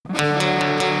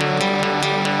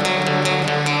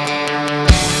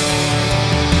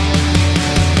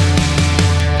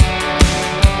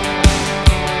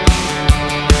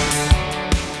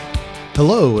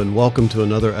Hello, and welcome to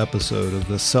another episode of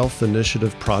the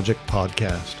Self-Initiative Project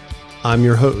Podcast. I'm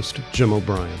your host, Jim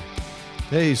O'Brien.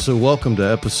 Hey, so welcome to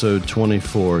episode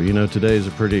 24. You know, today is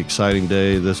a pretty exciting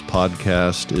day. This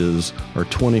podcast is our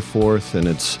 24th, and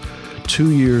it's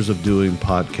 2 years of doing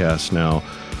podcasts now,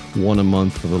 one a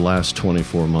month for the last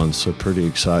 24 months, so pretty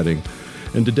exciting.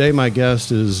 And today my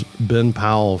guest is Ben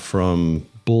Powell from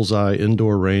Bullseye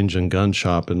Indoor Range and Gun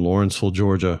Shop in Lawrenceville,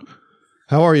 Georgia.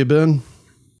 How are you, Ben?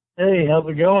 Hey, how's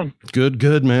it going?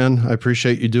 Good, man. I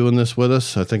appreciate you doing this with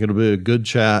us. I think it'll be a good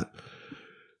chat.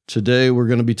 Today, we're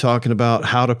going to be talking about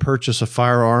how to purchase a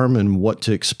firearm and what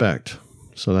to expect.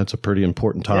 So that's a pretty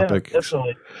important topic. Yeah,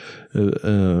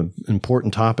 definitely.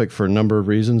 Important topic for a number of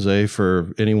reasons.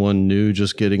 For anyone new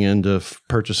just getting into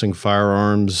purchasing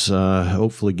firearms,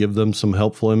 hopefully give them some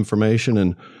helpful information.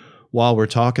 And while we're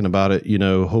talking about it, you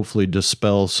know, hopefully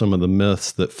dispel some of the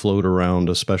myths that float around,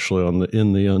 especially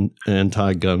in the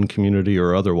anti-gun community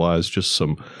or otherwise, just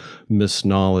some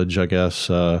misknowledge, I guess,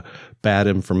 bad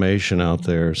information out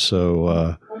there.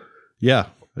 So, it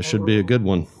should be a good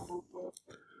one.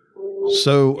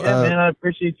 So, man, I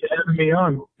appreciate you having me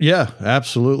on. Yeah,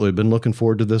 absolutely. Been looking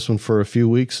forward to this one for a few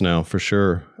weeks now, for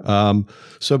sure.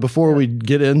 So before we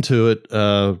get into it,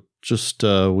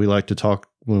 we like to talk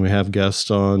when we have guests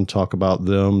on, talk about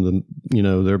them,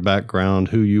 their background,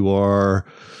 who you are,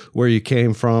 where you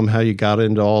came from, how you got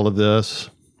into all of this.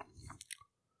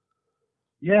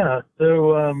 Yeah.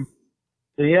 So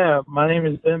my name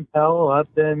is Ben Powell.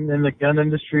 I've been in the gun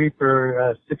industry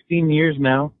for 16 years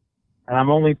now, and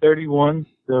I'm only 31.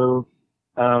 So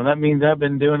that means I've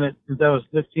been doing it since I was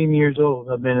 15 years old.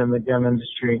 I've been in the gun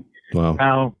industry. Wow.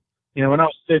 Now, when I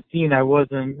was 15, I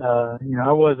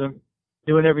wasn't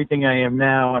doing everything I am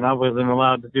now, and I wasn't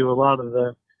allowed to do a lot of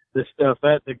the stuff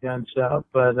at the gun shop.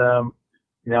 But, I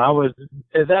was,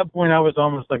 at that point, I was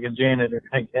almost like a janitor,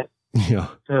 I guess. Yeah.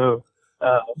 So,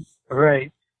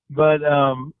 right. But,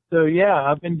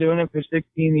 I've been doing it for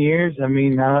 16 years. I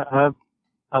mean, I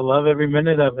love every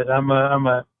minute of it. I'm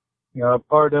a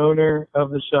part owner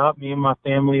of the shop. Me and my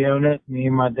family own it. Me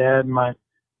and my dad and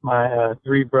my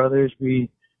three brothers, we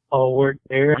all work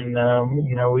there, and,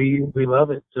 we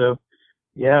love it. So,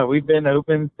 yeah, we've been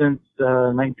open since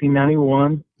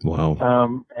 1991. Wow.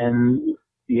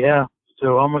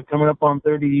 So I'm coming up on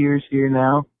 30 years here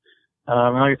now.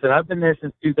 And like I said, I've been there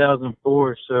since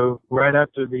 2004. So right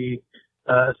after the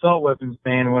assault weapons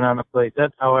ban went on the place,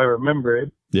 that's how I remember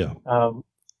it. Yeah.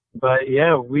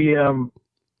 We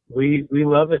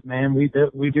love it, man. We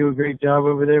do a great job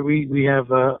over there. We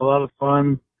have a lot of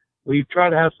fun. We try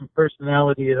to have some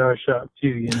personality at our shop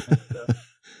too.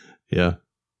 So.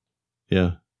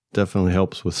 Yeah, definitely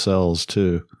helps with sales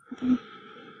too.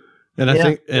 And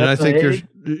I think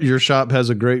your shop has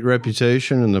a great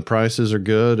reputation, and the prices are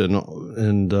good,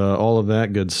 and all of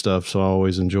that good stuff. So I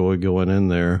always enjoy going in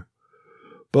there.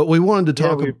 But we wanted to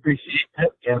talk. Yeah, we appreciate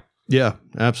that. Yeah. Yeah,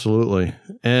 absolutely.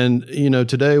 And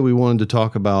today we wanted to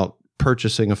talk about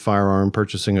purchasing a firearm,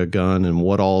 purchasing a gun, and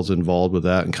what all's involved with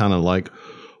that, and kind of like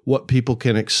what people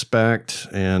can expect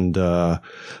and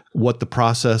what the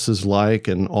process is like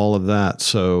and all of that.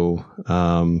 So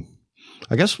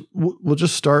I guess we'll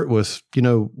just start with,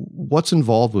 what's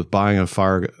involved with buying a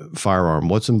firearm?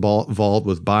 What's involved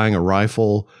with buying a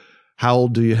rifle? How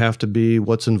old do you have to be?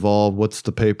 What's involved? What's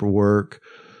the paperwork?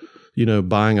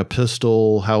 Buying a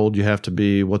pistol, how old you have to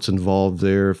be? What's involved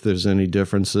there, if there's any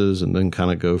differences, and then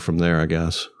kind of go from there, I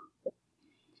guess.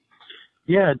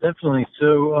 Yeah, definitely.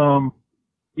 So,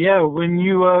 when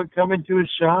you come into a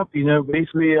shop,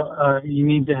 basically you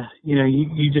need to,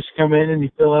 you just come in and you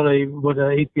fill out what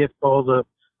ATF calls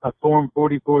a Form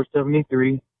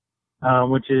 4473,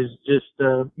 which is just,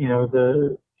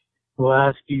 we'll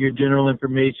ask you your general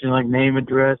information like name,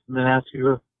 address, and then ask you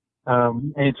to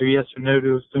answer yes or no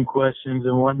to some questions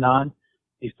and whatnot.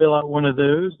 You fill out one of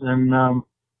those, and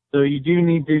so you do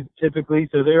need to typically,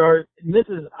 I'm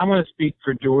going to speak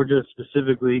for Georgia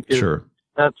specifically, because sure.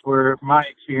 That's where my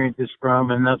experience is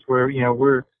from, and that's where,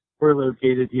 we're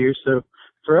located here. So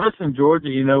for us in Georgia,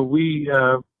 we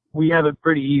have it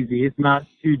pretty easy. It's not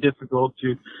too difficult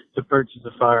to purchase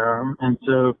a firearm. And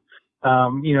so,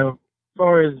 as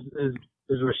far as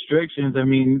restrictions,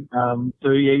 you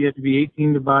have to be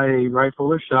 18 to buy a rifle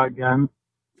or shotgun,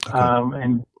 okay.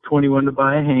 And 21 to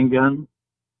buy a handgun.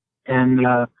 And,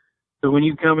 so when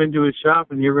you come into a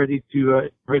shop and you're ready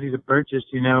to purchase,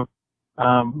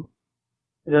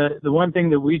 the one thing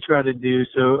that we try to do,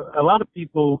 so a lot of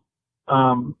people,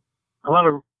 a lot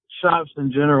of shops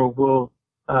in general will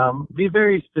be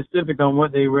very specific on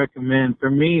what they recommend.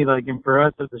 For me, and for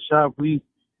us at the shop, we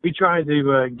try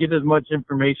to get as much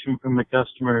information from the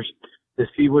customers to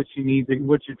see what you need,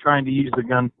 what you're trying to use the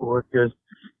gun for. Because,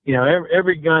 you know,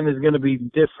 every gun is going to be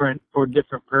different for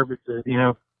different purposes. You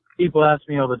know, people ask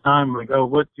me all the time, like, oh,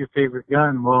 what's your favorite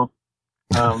gun? Well,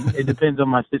 it depends on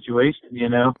my situation, you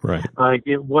know, right. Like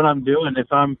what I'm doing.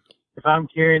 If I'm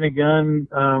carrying a gun,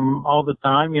 all the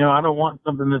time, you know, I don't want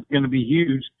something that's going to be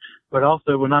huge, but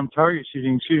also when I'm target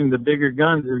shooting the bigger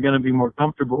guns is going to be more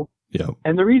comfortable. Yeah.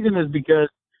 And the reason is because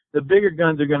the bigger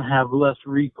guns are going to have less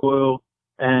recoil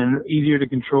and easier to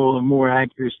control and more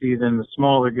accuracy than the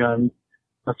smaller guns.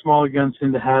 The smaller guns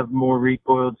tend to have more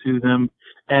recoil to them.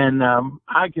 And,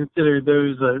 I consider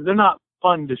those, they're not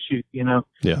fun to shoot, you know.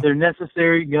 Yeah. They're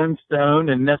necessary guns to own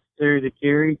and necessary to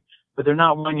carry, but they're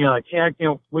not one you're like, hey, I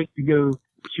can't wait to go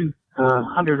shoot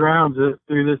 100 rounds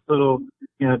through this little,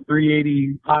 you know,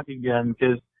 380 pocket gun,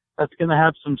 because that's going to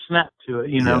have some snap to it,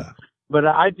 you know. Yeah. But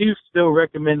I do still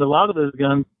recommend a lot of those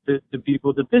guns to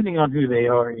people, depending on who they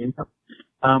are, you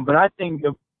know. But I think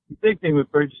the big thing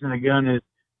with purchasing a gun is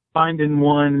finding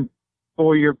one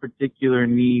for your particular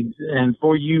needs and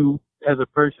for you as a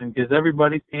person, because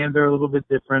everybody's hands are a little bit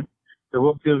different. So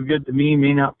what feels good to me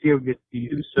may not feel good to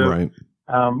you. So right.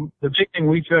 The big thing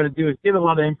we try to do is get a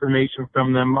lot of information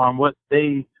from them on what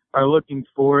they are looking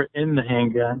for in the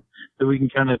handgun, so we can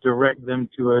kind of direct them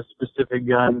to a specific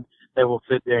gun that will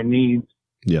fit their needs.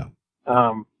 Yeah.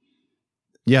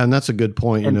 Yeah. And that's a good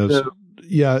point. You know, so,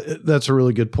 yeah, that's a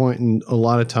really good point. And a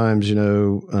lot of times, you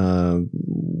know,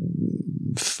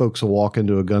 folks will walk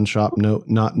into a gun shop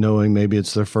not knowing, maybe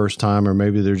it's their first time, or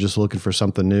maybe they're just looking for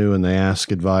something new, and they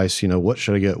ask advice, you know, what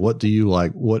should I get? What do you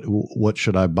like? What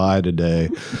should I buy today?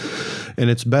 And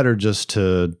it's better just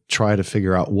to try to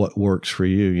figure out what works for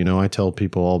you. You know, I tell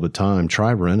people all the time,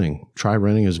 try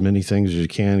renting as many things as you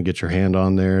can, get your hand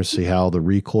on there, see how the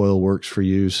recoil works for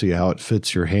you, see how it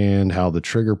fits your hand, how the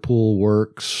trigger pull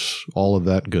works, all of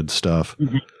that good stuff.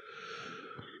 Mm-hmm.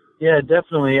 Yeah,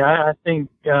 definitely. I think,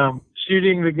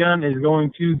 shooting the gun is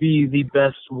going to be the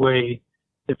best way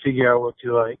to figure out what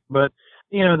you like. But,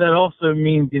 you know, that also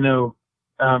means, you know,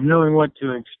 knowing what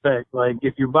to expect. Like,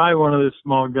 if you buy one of those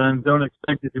small guns, don't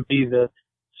expect it to be the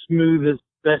smoothest,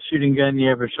 best shooting gun you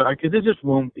ever shot, because it just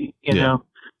won't be, you know.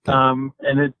 And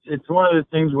it's one of those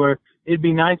things where it'd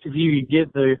be nice if you could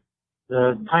get the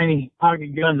tiny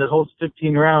pocket gun that holds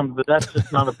 15 rounds, but that's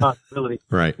just not a possibility.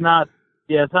 Right. It's not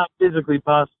physically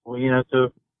possible, you know.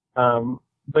 So,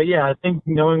 but yeah, I think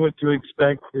knowing what to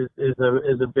expect is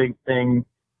a big thing.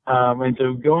 And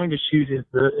so going to shoot is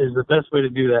the best way to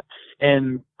do that.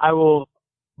 And I will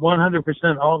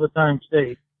 100% all the time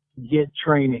say, get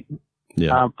training.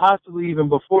 Yeah. Possibly even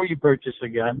before you purchase a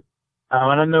gun.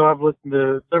 And I know I've listened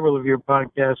to several of your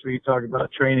podcasts where you talk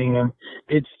about training, and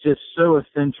it's just so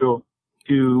essential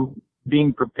to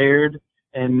being prepared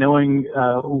and knowing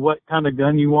what kind of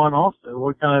gun you want, also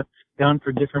what kind of gun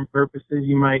for different purposes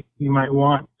you might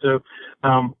want. So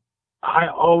I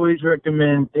always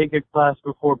recommend take a class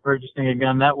before purchasing a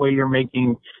gun. That way you're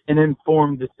making an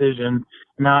informed decision,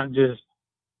 not just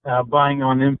buying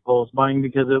on impulse, buying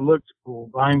because it looks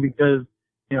cool, buying because,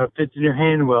 you know, it fits in your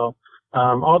hand well.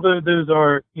 Although those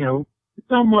are, you know,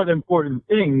 somewhat important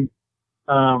things,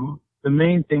 the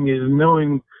main thing is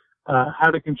knowing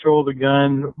how to control the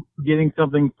gun, getting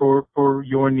something for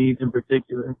your needs in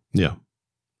particular. Yeah.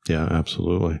 Yeah,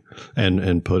 absolutely.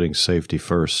 And putting safety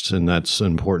first. And that's an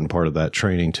important part of that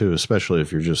training too, especially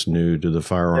if you're just new to the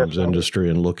firearms industry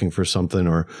and looking for something,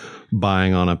 or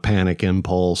buying on a panic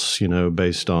impulse, you know,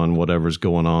 based on whatever's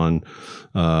going on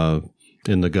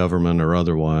in the government or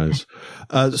otherwise.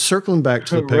 Circling back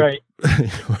to the paper. Right.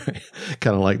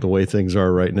 Kind of like the way things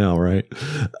are right now, right?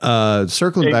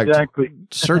 Circling back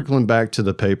to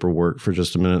the paperwork for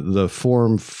just a minute, the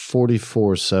Form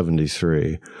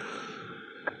 4473.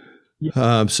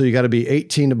 So you got to be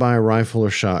 18 to buy a rifle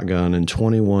or shotgun and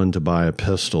 21 to buy a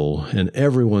pistol, and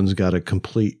everyone's got to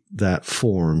complete that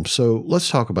form. So let's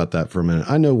talk about that for a minute.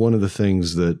 I know one of the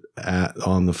things that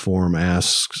on the form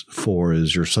asks for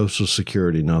is your social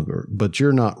security number, but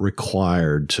you're not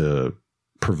required to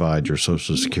provide your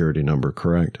social security number,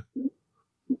 correct?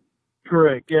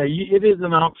 Correct. Yeah, it is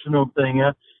an optional thing.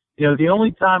 You know, the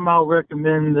only time I'll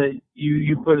recommend that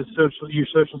you put your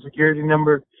social security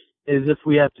number is if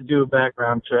we have to do a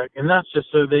background check, and that's just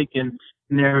so they can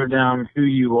narrow down who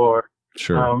you are.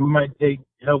 Sure. It might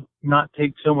not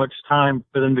take so much time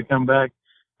for them to come back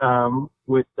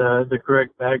with the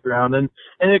correct background, and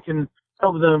it can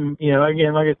help them, you know,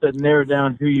 again, like I said, narrow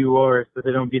down who you are so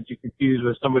they don't get you confused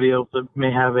with somebody else that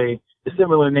may have a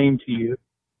similar name to you.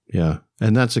 Yeah,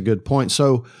 and that's a good point.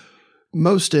 So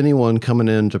most anyone coming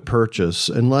in to purchase,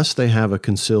 unless they have a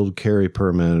concealed carry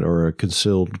permit or a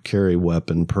concealed carry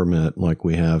weapon permit like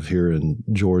we have here in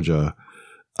Georgia,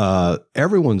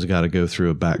 everyone's got to go through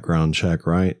a background check,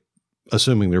 right?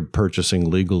 Assuming they're purchasing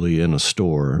legally in a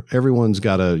store. Everyone's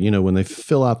got to, when they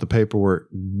fill out the paperwork,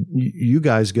 you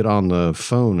guys get on the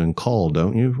phone and call,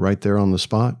 don't you? Right there on the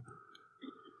spot?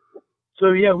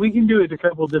 So, yeah, we can do it a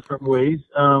couple different ways.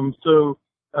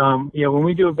 When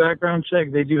we do a background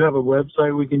check, they do have a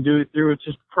website we can do it through. It's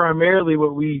just primarily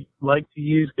what we like to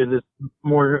use because it's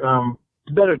more,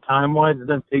 it's better time-wise. It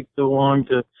doesn't take so long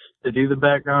to do the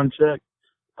background check.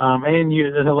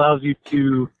 It allows you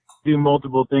to do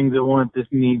multiple things at once if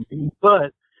need be.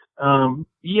 But,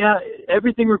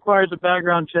 everything requires a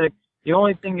background check. The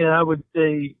only thing that I would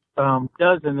say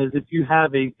doesn't is if you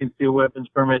have a concealed weapons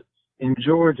permit in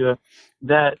Georgia,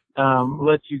 that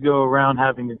lets you go around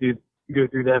having to go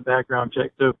through that background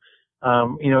check. So,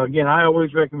 again, I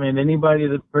always recommend anybody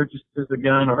that purchases a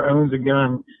gun or owns a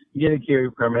gun, get a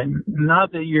carry permit.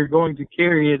 Not that you're going to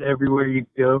carry it everywhere you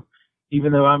go,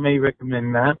 even though I may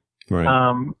recommend that. Right.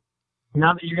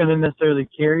 Not that you're going to necessarily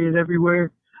carry it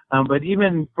everywhere, but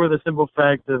even for the simple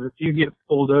fact of if you get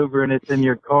pulled over and it's in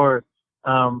your car,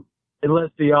 it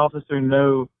lets the officer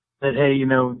know that, hey,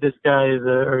 this guy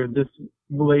or this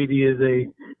lady is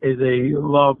a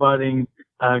law-abiding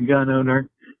gun owner,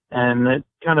 and that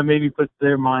kind of maybe puts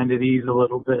their mind at ease a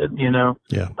little bit,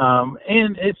 Yeah.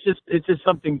 And it's just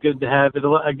something good to have. It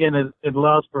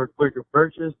allows for a quicker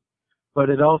purchase, but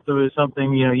it also is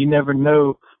something, you never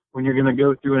know when you're going to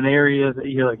go through an area that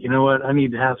you're like, you know what, I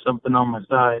need to have something on my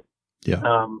side.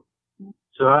 Yeah.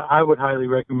 So I would highly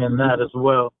recommend that as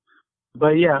well.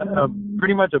 But yeah,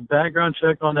 pretty much a background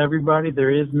check on everybody.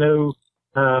 There is no,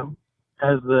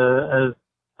 as the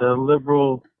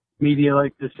liberal media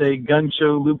like to say, gun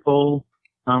show loophole.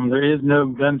 There is no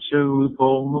gun show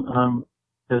loophole.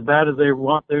 As bad as they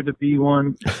want there to be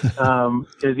one,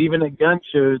 because even at gun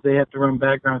shows, they have to run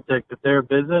background checks. If they're a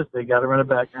business, they got to run a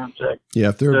background check. Yeah,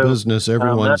 if they're a business,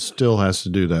 everyone still has to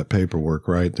do that paperwork,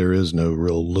 right? There is no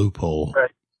real loophole.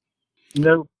 Right.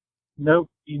 Nope.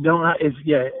 You don't.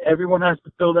 Everyone has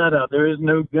to fill that out. There is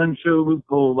no gun show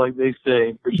loophole, like they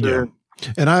say, for sure. Yeah.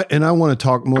 And I want to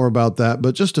talk more about that,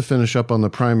 but just to finish up on the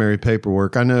primary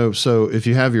paperwork, I know, so if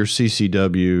you have your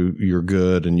CCW, you're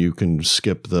good and you can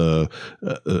skip the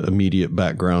immediate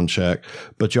background check,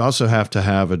 but you also have to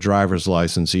have a driver's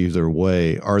license either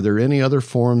way. Are there any other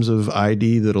forms of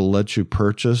ID that'll let you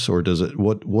purchase, or does it,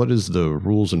 what is the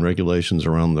rules and regulations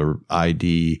around the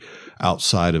ID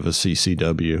outside of a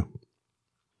CCW?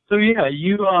 So yeah,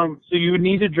 you would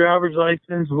need a driver's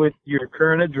license with your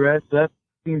current address. That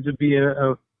seems to be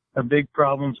a big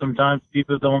problem. Sometimes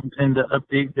people don't tend to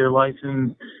update their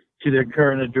license to their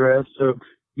current address. So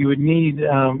you would need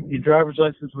your driver's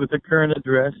license with a current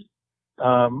address,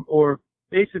 or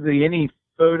basically any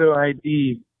photo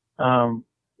ID,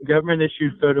 government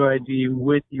issued photo ID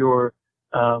with your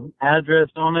address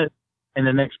on it, and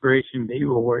an expiration date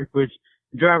will work, which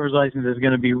the driver's license is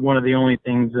going to be one of the only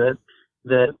things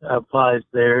that applies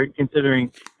there,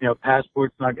 considering,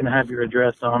 passport's not going to have your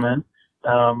address on it.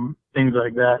 Things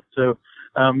like that. So,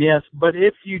 yes, but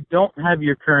if you don't have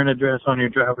your current address on your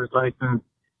driver's license,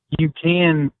 you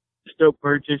can still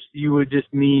purchase. You would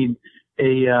just need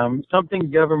a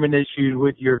something government issued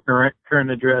with your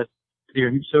current address.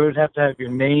 So it would have to have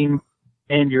your name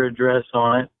and your address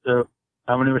on it. So,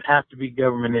 it would have to be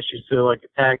government issued. So like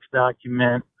a tax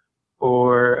document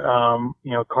or,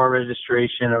 car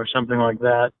registration or something like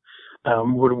that,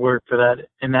 would work for that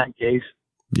in that case.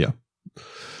 Yeah.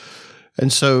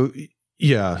 And so,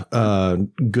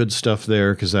 good stuff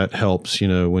there, because that helps,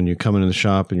 when you come into the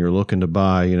shop and you're looking to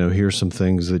buy, here's some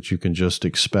things that you can just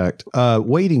expect.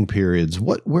 Waiting periods.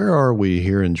 Where are we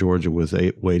here in Georgia with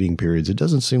waiting periods? It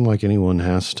doesn't seem like anyone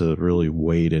has to really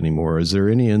wait anymore. Is there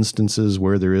any instances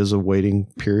where there is a waiting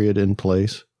period in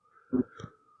place?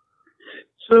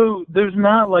 So there's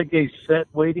not like a set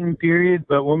waiting period,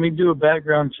 but when we do a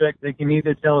background check, they can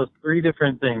either tell us three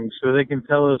different things. So they can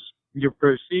tell us you're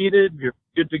proceeded, you're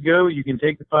good to go, you can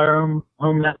take the firearm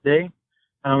home that day.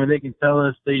 And they can tell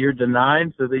us that you're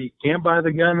denied so that you can't buy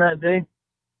the gun that day.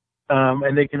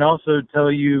 And they can also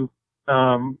tell you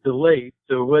delayed.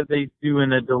 So what they do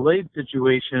in a delayed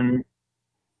situation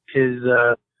is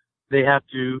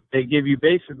they give you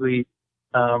basically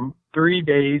 3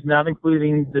 days, not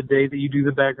including the day that you do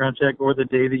the background check or the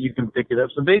day that you can pick it up.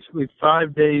 So basically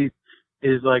 5 days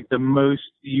is like the most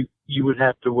you would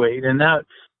have to wait. And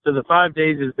so the 5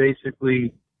 days is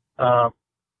basically a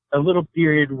little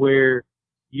period where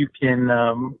you can,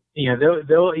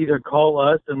 they'll either call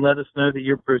us and let us know that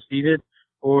you're proceeded,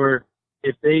 or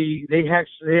if they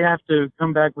have to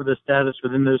come back with a status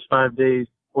within those 5 days,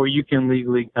 or you can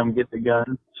legally come get the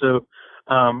gun. So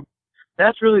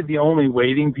that's really the only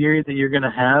waiting period that you're going to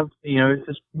have. It's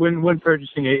just when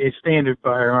purchasing a standard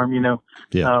firearm.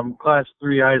 Class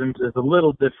 3 items is a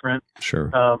little different.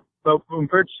 Sure. But when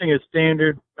purchasing a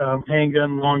standard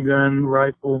handgun, long gun,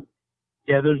 rifle,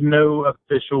 there's no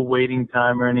official waiting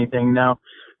time or anything. Now,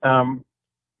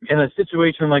 in a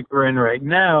situation like we're in right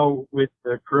now with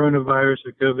the coronavirus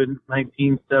or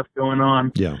COVID-19 stuff going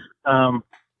on,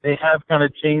 they have kind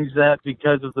of changed that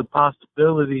because of the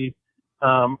possibility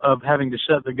of having to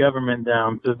shut the government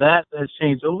down. So that has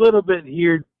changed a little bit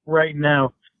here right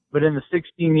now. But in the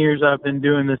 16 years I've been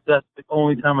doing this, that's the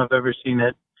only time I've ever seen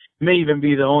it. It may even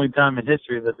be the only time in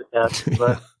history that it happens.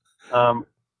 But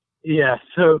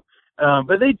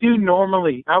but they do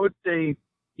normally, I would say,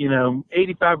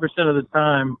 85% of the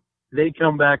time, they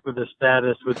come back with a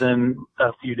status within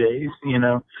a few days, in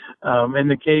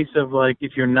the case of like,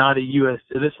 if you're not a U.S.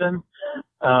 citizen,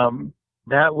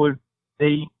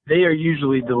 they are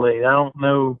usually delayed. I don't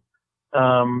know,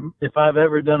 if I've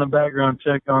ever done a background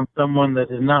check on someone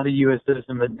that is not a U.S.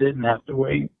 citizen that didn't have to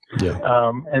wait.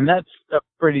 Yeah. And that's a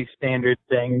pretty standard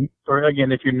thing for,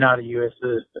 again, if you're not a U.S.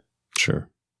 citizen. Sure.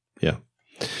 Yeah.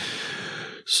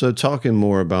 So talking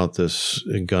more about this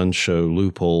gun show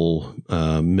loophole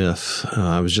myth,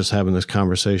 I was just having this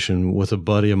conversation with a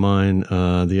buddy of mine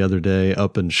the other day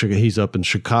he's up in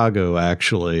Chicago,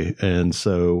 actually. And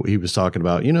so he was talking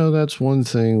about, that's one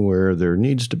thing where there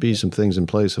needs to be some things in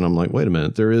place. And I'm like, wait a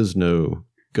minute, there is no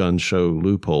gun show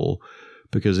loophole,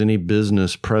 because any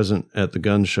business present at the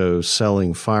gun show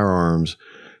selling firearms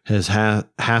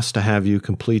has to have you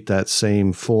complete that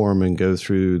same form and go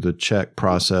through the check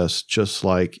process, just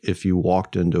like if you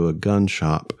walked into a gun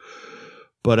shop.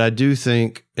 But I do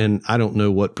think, and I don't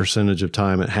know what percentage of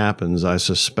time it happens, I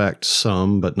suspect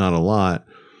some, but not a lot,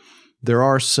 there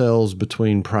are sales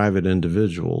between private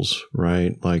individuals,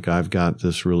 right? Like, I've got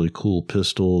this really cool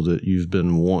pistol that you've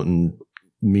been wanting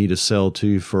me to sell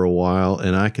to for a while,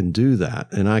 and I can do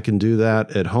that. And I can do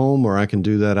that at home, or I can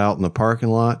do that out in the parking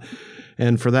lot.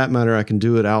 And for that matter, I can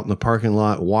do it out in the parking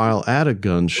lot while at a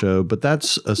gun show, but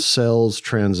that's a sales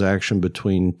transaction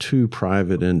between two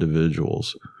private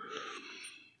individuals.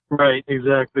 Right,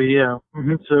 exactly, yeah.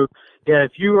 Mm-hmm. So,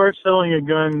 if you are selling a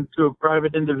gun to a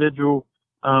private individual,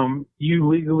 you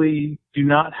legally do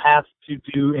not have to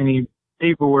do any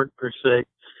paperwork per se.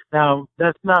 Now,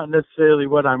 that's not necessarily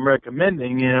what I'm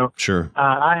recommending, Sure.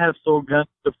 I have sold guns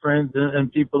to friends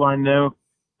and people I know.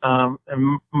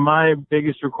 And my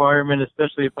biggest requirement,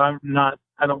 especially if I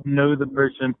don't know the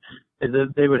person, is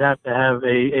that they would have to have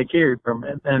a carry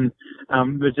permit, and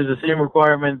which is the same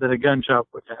requirement that a gun shop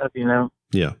would have,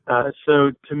 Yeah.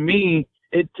 So to me,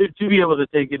 to be able to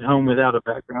take it home without a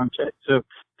background check. So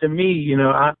to me,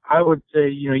 I would say,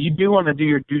 you do want to do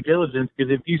your due diligence,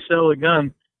 because if you sell a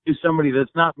gun to somebody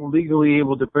that's not legally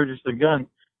able to purchase a gun,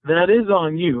 that is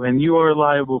on you, and you are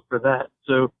liable for that.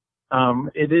 So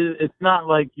it's not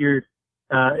like you're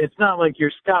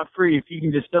scot-free if you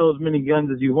can just sell as many guns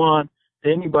as you want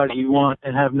to anybody you want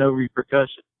and have no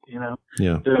repercussions, Yeah.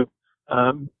 So,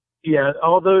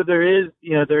 although there is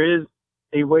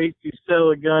a way to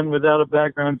sell a gun without a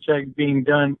background check being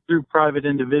done through private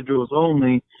individuals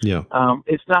only. Yeah.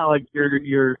 It's not like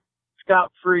you're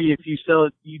scot-free if you sell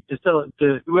it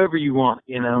to whoever you want,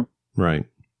 Right.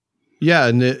 Yeah.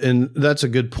 And that's a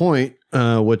good point.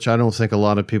 Which I don't think a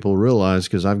lot of people realize,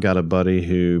 because I've got a buddy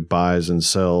who buys and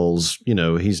sells,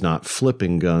 he's not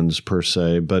flipping guns per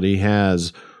se, but he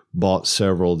has bought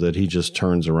several that he just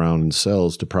turns around and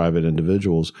sells to private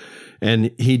individuals.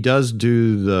 And he does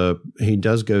go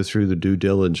through the due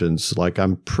diligence. Like,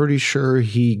 I'm pretty sure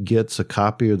he gets a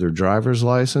copy of their driver's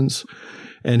license,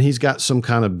 and he's got some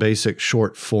kind of basic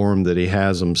short form that he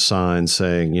has them sign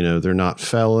saying, they're not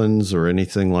felons or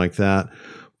anything like that.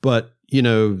 But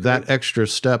that extra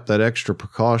step, that extra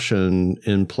precaution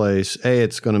in place,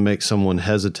 it's going to make someone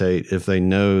hesitate if they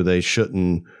know they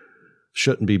shouldn't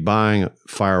be buying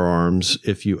firearms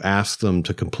if you ask them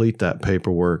to complete that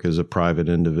paperwork as a private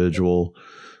individual.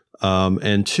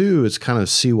 And two, it's kind of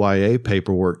CYA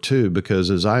paperwork too, because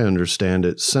as I understand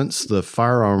it, since the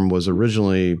firearm was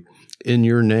originally in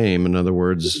your name, in other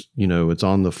words, it's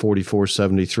on the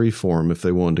 4473 form if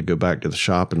they wanted to go back to the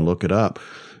shop and look it up,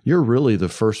 you're really the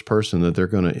first person that they're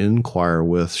going to inquire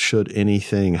with should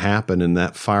anything happen and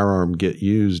that firearm get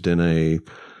used in a,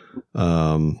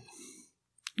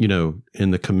 in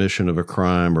the commission of a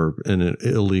crime or in an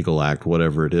illegal act,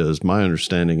 whatever it is. My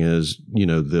understanding is,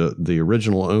 the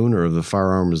original owner of the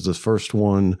firearm is the first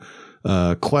one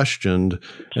questioned,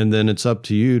 and then it's up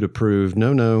to you to prove,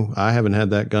 no, I haven't had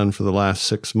that gun for the last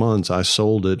 6 months. I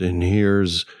sold it, and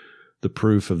here's the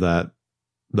proof of that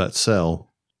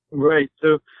sell. Right.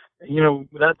 So,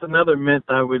 that's another myth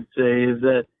I would say is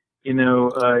that,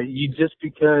 just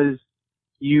because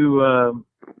you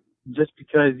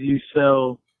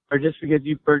sell, or just because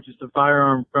you purchase a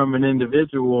firearm from an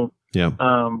individual,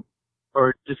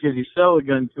 or just because you sell a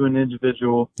gun to an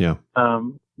individual,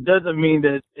 doesn't mean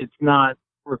that it's not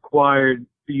required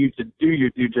for you to do your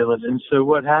due diligence. So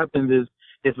what happens is,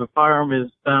 if a firearm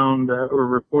is found or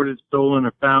reported stolen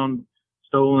or found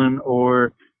stolen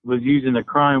or was used in a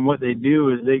crime, what they do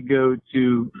is they go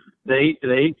to the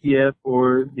ATF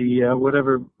or the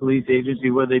whatever police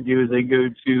agency. What they do is they go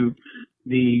to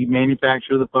the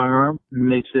manufacturer of the firearm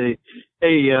and they say,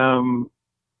 hey,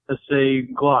 let's say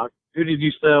Glock, who did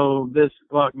you sell this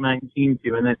Glock 19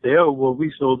 to? And they say, oh, well,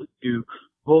 we sold it to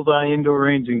Bullseye Indoor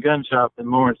Range and Gun Shop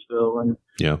in Lawrenceville.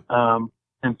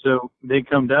 And so they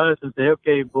come to us and say,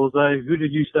 okay, Bullseye, who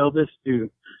did you sell this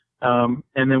to? And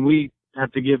then we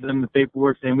have to give them the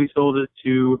paperwork saying we sold it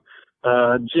to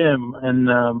Jim,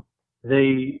 and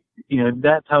they,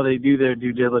 that's how they do their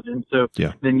due diligence. So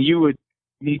then you would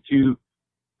need to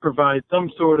provide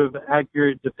some sort of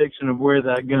accurate depiction of where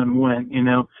that gun went,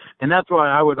 and that's why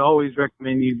I would always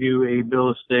recommend you do a bill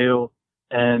of sale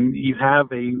and you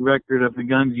have a record of the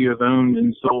guns you have owned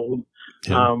and sold,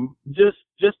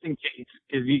 just in case,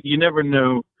 because you never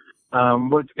know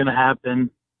what's going to happen.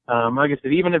 Like I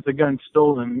said, even if the gun's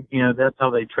stolen, that's how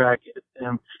they track it.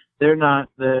 They're not,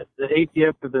 the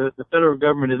ATF or the federal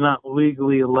government is not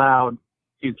legally allowed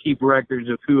to keep records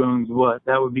of who owns what.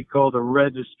 That would be called a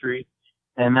registry.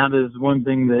 And that is one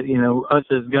thing that, us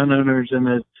as gun owners and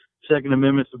as Second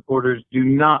Amendment supporters do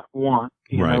not want.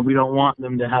 We don't want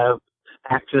them to have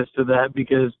access to that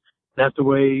because that's a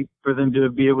way for them to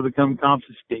be able to come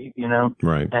confiscate,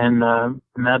 Right. And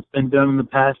that's been done in the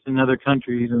past in other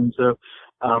countries. And so,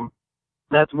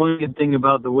 that's one good thing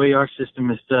about the way our system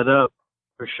is set up,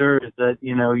 for sure, is that,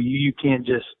 you can't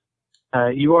just,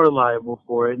 you are liable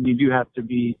for it, and you do have to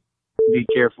be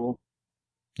careful.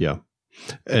 Yeah.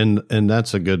 And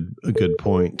that's a good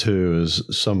point too, is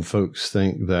some folks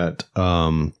think that,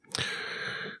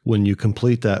 when you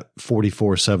complete that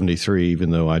 4473,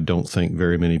 even though I don't think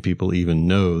very many people even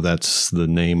know that's the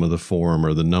name of the form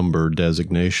or the number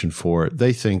designation for it,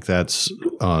 they think that's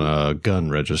on a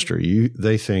gun registry.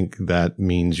 They think that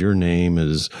means your name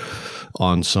is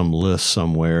on some list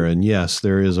somewhere. And yes,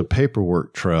 there is a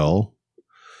paperwork trail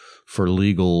for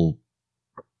legal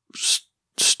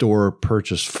store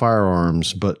purchased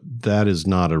firearms, but that is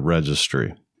not a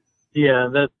registry. Yeah,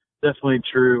 that's definitely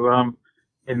true.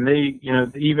 And they,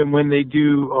 even when they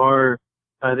do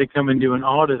they come and do an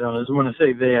audit on us. When I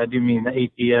say they, I do mean the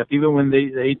ATF. Even when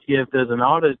the ATF does an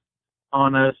audit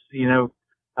on us,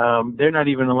 they're not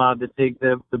even allowed to take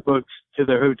the books to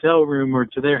their hotel room or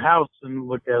to their house and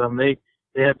look at them. They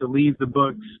have to leave the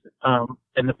books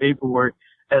and the paperwork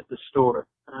at the store.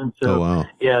 And so,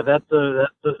 that's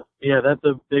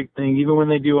a big thing. Even when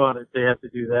they do audits, they have to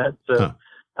do that. So,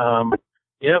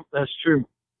 that's true.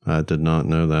 I did not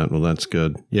know that. Well, that's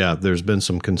good. Yeah, there's been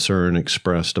some concern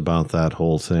expressed about that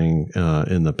whole thing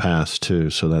in the past,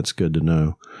 too. So that's good to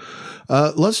know.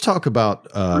 Let's talk about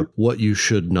what you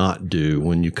should not do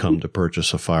when you come to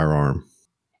purchase a firearm.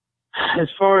 As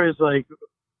far as like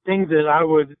things that I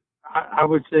would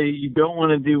say you don't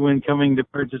want to do when coming to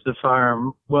purchase a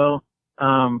firearm, well,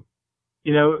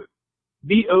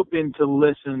 be open to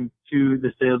listen to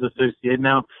the sales associate.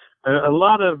 Now, a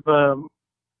lot of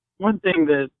one thing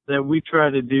that we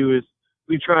try to do is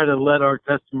we try to let our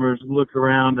customers look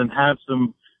around and have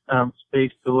some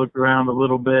space to look around a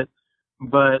little bit.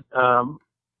 But,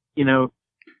 you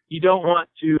don't want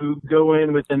to go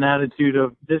in with an attitude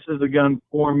of this is a gun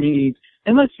for me,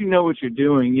 unless you know what you're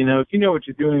doing. If you know what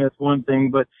you're doing, that's one thing.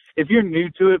 But if you're new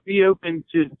to it, be open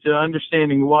to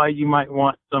understanding why you might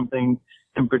want something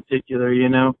in particular,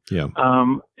 Yeah.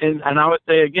 And I would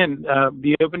say, again,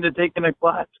 be open to taking a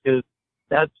class, because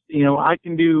that's, I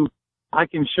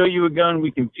can show you a gun,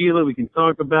 we can feel it, we can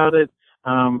talk about it,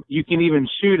 you can even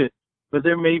shoot it, but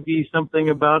there may be something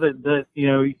about it that,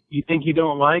 you think you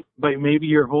don't like, but maybe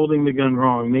you're holding the gun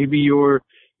wrong. Maybe you're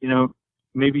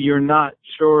not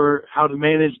sure how to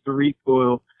manage the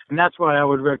recoil. And that's why I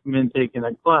would recommend taking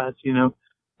a class, So,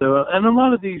 and a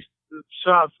lot of these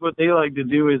shops, what they like to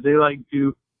do is they like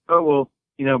to,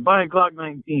 buy a Glock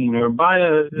 19 or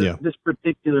buy this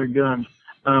particular gun.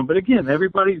 But again,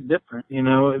 everybody's different,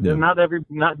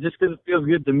 Not just because it feels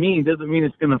good to me doesn't mean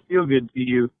it's going to feel good to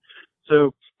you.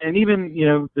 So and even,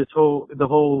 the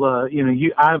whole, I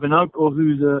have an uncle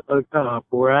who's a cop,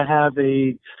 or I have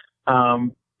a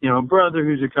brother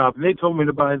who's a cop, and they told me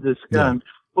to buy this gun.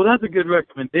 Yeah. Well, that's a good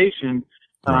recommendation.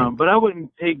 Right. But I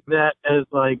wouldn't take that as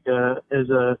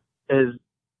that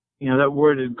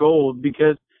word is gold,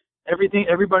 because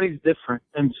everybody's different.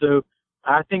 And so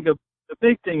I think a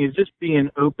big thing is just being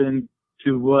open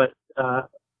to what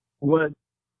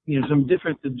some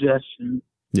different suggestions.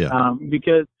 Yeah.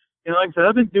 Because, like I said,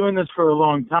 I've been doing this for a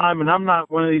long time, and I'm not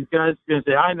one of these guys who's going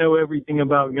to say I know everything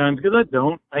about guns, because I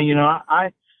don't.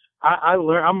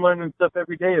 I'm learning stuff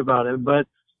every day about it. But,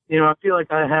 I feel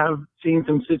like I have seen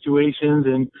some situations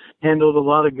and handled a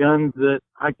lot of guns that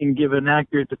I can give an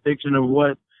accurate depiction of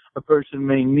what a person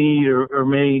may need or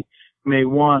may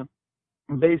want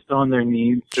based on their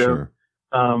needs. So, sure.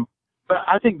 But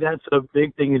I think that's a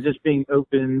big thing, is just being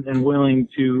open and willing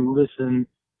to listen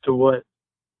to what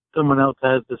someone else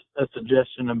has a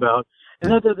suggestion about.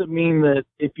 And that doesn't mean that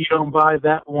if you don't buy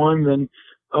that one, then,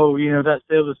 that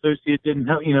sales associate didn't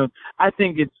help. I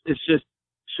think it's just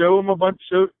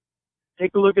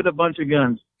take a look at a bunch of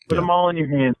guns, put them all in your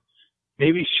hands,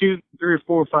 maybe shoot 3 or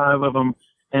 4 or 5 of them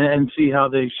and see how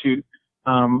they shoot.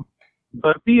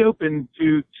 But be open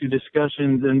to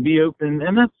discussions, and be open,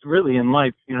 and that's really in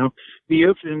life, be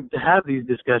open to have these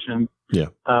discussions. Yeah.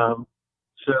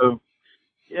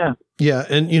 Yeah. Yeah.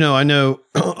 And, I know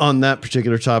on that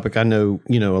particular topic, a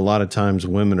lot of times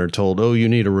women are told, oh, you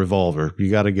need a revolver.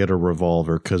 You got to get a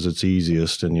revolver because it's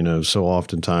easiest. And, so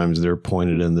oftentimes they're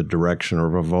pointed in the direction of a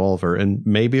revolver, and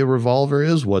maybe a revolver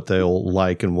is what they'll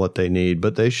like and what they need,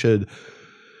 but they should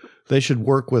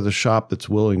work with a shop that's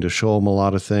willing to show them a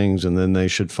lot of things. And then they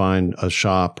should find a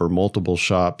shop or multiple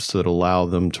shops that allow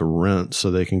them to rent,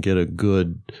 so they can get a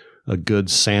good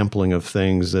sampling of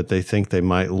things that they think they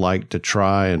might like to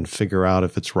try and figure out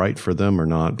if it's right for them or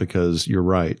not. Because you're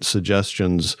right,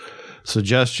 suggestions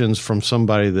from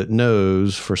somebody that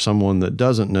knows for someone that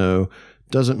doesn't know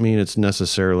doesn't mean it's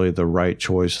necessarily the right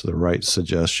choice, the right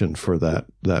suggestion for that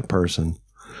person.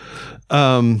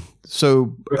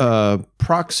 So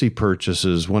proxy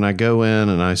purchases, when I go in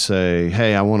and I say,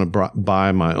 hey, I want to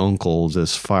buy my uncle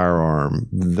this firearm,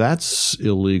 that's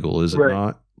illegal, is it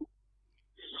not?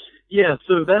 Yeah,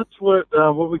 so that's what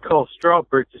we call straw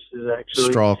purchases,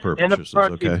 actually. Straw purchases, and a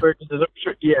proxy purchases,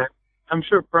 I'm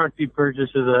sure proxy purchase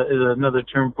is another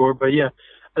term for it. But yeah,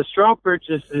 a straw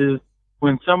purchase is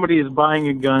when somebody is buying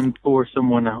a gun for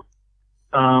someone else.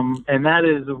 And that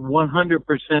is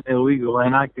 100% illegal,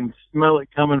 and I can smell it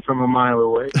coming from a mile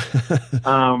away.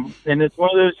 And it's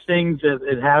one of those things that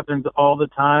it happens all the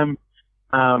time.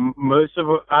 Most of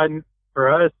our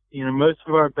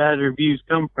bad reviews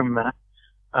come from that.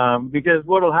 Because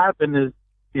what'll happen is,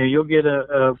 you'll get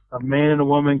a man and a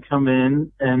woman come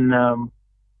in, and,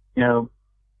 the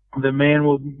man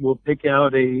will pick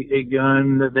out a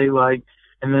gun that they like,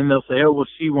 and then they'll say, oh, well,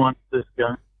 she wants this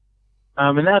gun.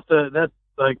 And that's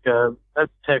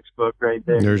textbook right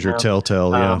there. There's your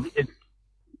telltale. Yeah.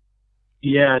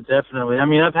 Yeah, definitely. I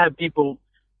mean, I've had people,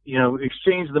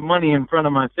 exchange the money in front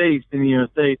of my face and,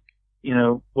 say,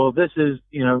 well, this is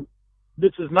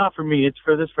not for me, it's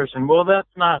for this person. Well, that's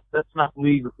not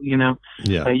legal, Yeah.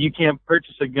 You can't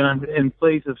purchase a gun in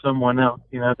place of someone else,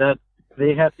 that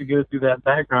they have to go through that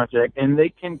background check, and they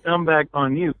can come back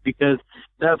on you, because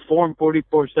that form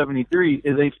 4473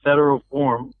 is a federal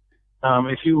form.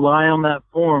 If you lie on that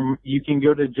form, you can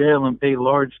go to jail and pay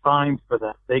large fines for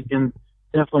that. They can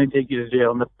definitely take you to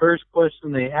jail. And the first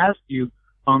question they ask you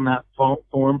on that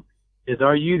form is,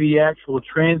 are you the actual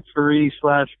transferee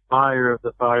 / buyer of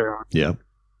the firearm? Yeah.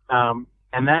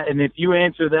 And if you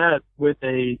answer that with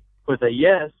a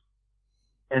yes,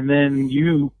 and then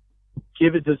you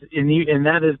give it to, and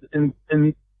that is,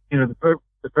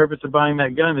 the purpose of buying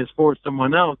that gun is for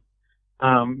someone else,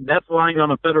 that's lying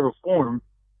on a federal form.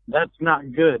 That's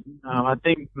not good. I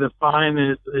think the fine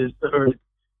is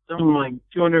something like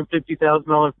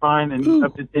 $250,000 fine and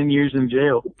up to 10 years in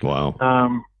jail.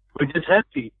 Wow. Which is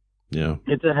hefty. Yeah.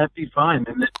 It's a hefty fine,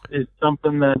 and it's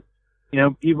something that,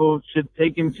 people should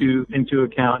take into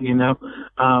account,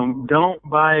 don't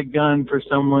buy a gun for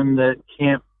someone that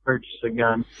can't purchase a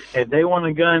gun. If they want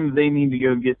a gun, they need to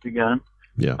go get the gun.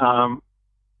 Yeah.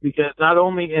 Because not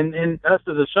only, and us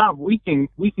as a shop, we can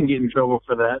get in trouble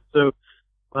for that. So,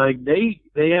 like, the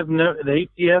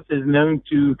ATF is known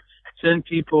to send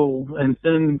people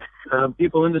into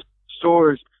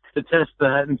stores to test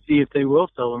that and see if they will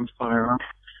sell them firearms.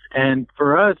 And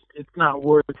for us, it's not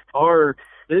worth our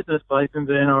business license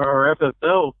and our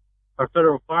FFL, our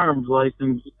federal firearms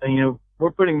license. And,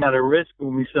 we're putting that at risk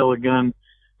when we sell a gun,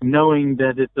 knowing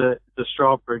that it's a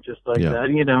straw purchase like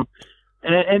that.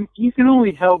 and you can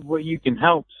only help what you can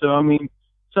help. So, I mean,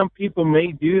 some people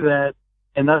may do that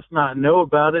and us not know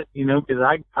about it, you know, because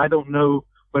I don't know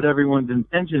what everyone's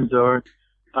intentions are.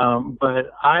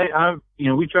 But you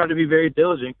know, we try to be very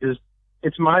diligent because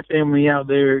it's my family out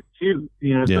there too,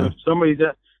 you know. So if somebody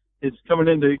that is coming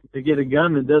in to get a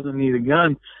gun that doesn't need a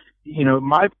gun, you know,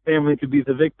 my family could be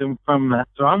the victim from that.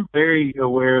 So I'm very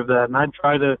aware of that, and I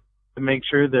try to make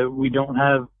sure that we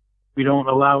don't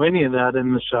allow any of that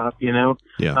in the shop, you know.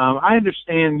 Yeah. I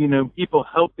understand, you know, people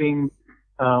helping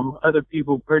other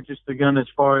people purchase the gun as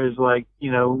far as, like,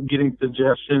 you know, getting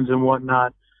suggestions and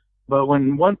whatnot. But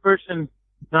when one person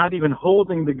not even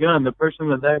holding the gun, the person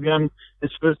that gun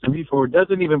is supposed to be for,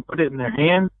 doesn't even put it in their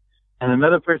hand, and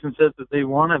another person says that they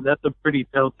want it, that's a pretty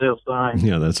telltale sign.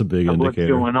 Yeah, that's a big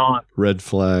indicator. What's going on. Red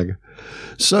flag.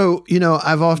 So, you know,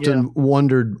 I've often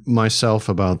wondered myself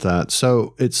about that.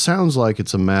 So it sounds like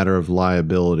it's a matter of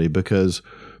liability because,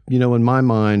 you know, in my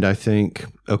mind, I think,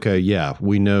 okay, yeah,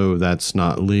 we know that's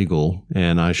not legal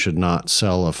and I should not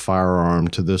sell a firearm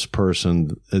to this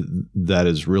person that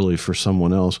is really for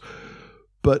someone else.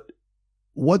 But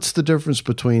what's the difference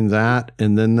between that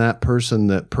and then that person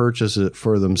that purchases it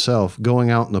for themselves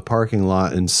going out in the parking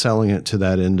lot and selling it to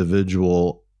that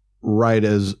individual right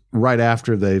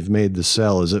after they've made the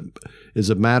sell? Is it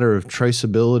a matter of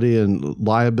traceability and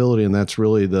liability, and that's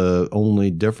really the only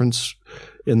difference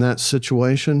in that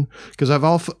situation? Because I've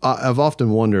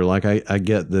often wondered, like, I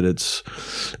get that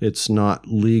it's not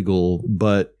legal,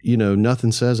 but, you know,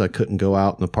 nothing says I couldn't go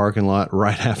out in the parking lot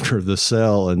right after the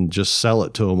sale and just sell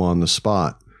it to them on the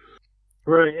spot.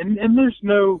 Right. And there's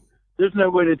no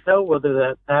way to tell whether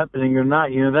that's happening or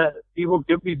not. You know, that people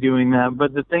could be doing that,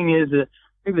 but the thing is that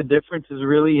I think the difference is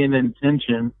really in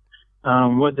intention,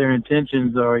 what their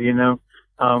intentions are, you know.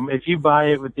 If you buy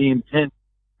it with the intent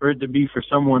for it to be for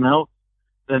someone else,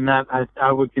 then that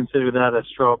I would consider that a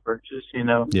straw purchase, you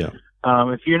know. Yeah.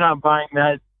 If you're not buying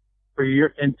that for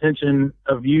your intention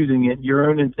of using it, your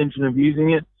own intention of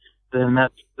using it, then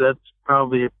that's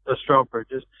probably a straw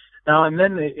purchase. Now, and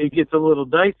then it gets a little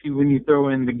dicey when you throw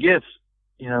in the gifts,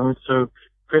 you know. So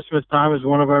Christmas time is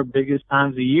one of our biggest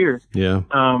times a year. Yeah.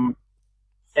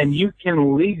 And you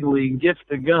can legally gift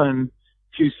a gun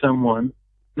to someone.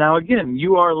 Now, again,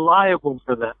 you are liable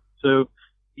for that. So,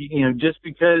 you know, just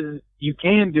because you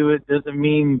can do it doesn't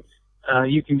mean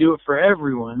you can do it for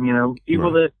everyone. You know,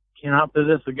 people that cannot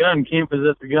possess a gun can't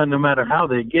possess a gun no matter how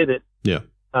they get it. Yeah.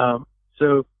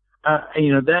 So,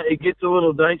 you know, that it gets a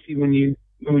little dicey when you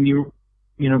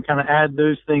know, kind of add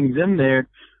those things in there.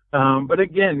 But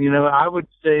again, you know, I would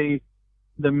say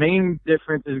the main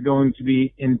difference is going to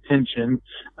be intention.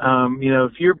 You know,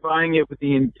 if you're buying it with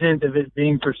the intent of it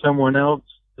being for someone else,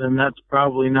 then that's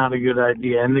probably not a good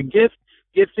idea. And the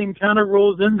gifting kind of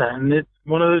rolls in that. And it's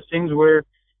one of those things where,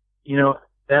 you know,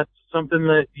 that's something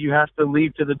that you have to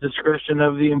leave to the discretion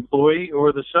of the employee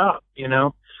or the shop, you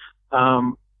know.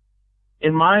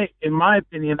 In my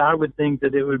opinion, I would think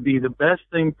that it would be the best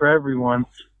thing for everyone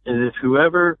is if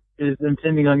whoever is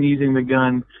intending on using the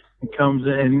gun comes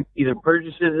and either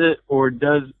purchases it or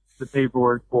does the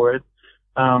paperwork for it.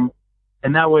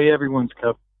 And that way everyone's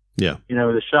covered. Yeah. You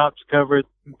know, the shop's covered,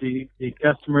 the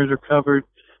customers are covered,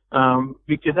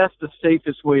 because that's the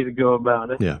safest way to go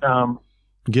about it. Yeah.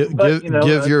 Give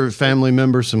your family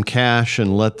member some cash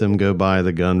and let them go buy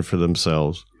the gun for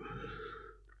themselves.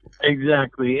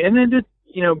 Exactly. And then just,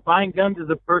 you know, buying guns is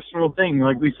a personal thing.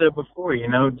 Like we said before, you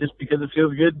know, just because it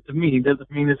feels good to me doesn't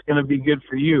mean it's going to be good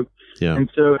for you. Yeah. And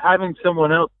so having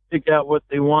someone else pick out what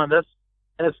they want,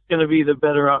 that's going to be the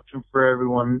better option for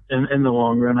everyone in the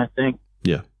long run, I think.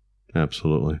 Yeah,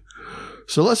 absolutely.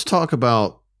 So let's talk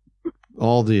about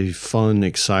all the fun,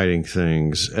 exciting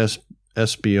things,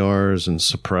 SBRs and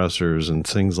suppressors and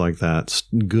things like that,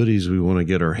 goodies we want to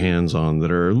get our hands on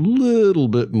that are a little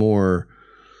bit more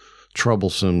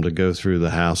troublesome to go through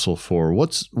the hassle for.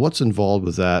 What's involved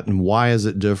with that, and why is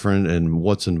it different, and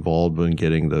what's involved when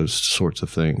getting those sorts of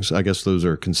things? I guess those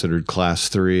are considered class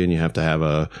 3 and you have to have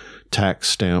a tax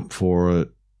stamp for it,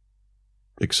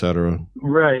 etc.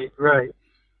 Right.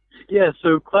 Yeah,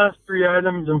 so class 3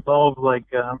 items involve like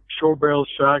short barrel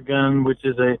shotgun, which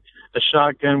is a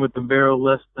shotgun with a barrel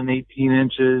less than 18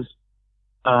 inches,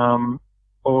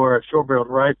 or a short barreled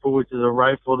rifle, which is a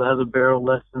rifle that has a barrel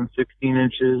less than 16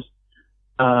 inches.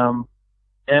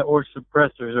 Or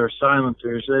suppressors or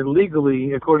silencers.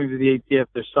 Legally, according to the ATF,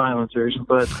 they're silencers,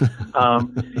 but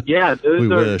yeah, those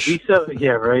wish.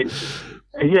 Yeah, right.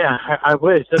 Yeah, I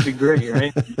wish. That'd be great,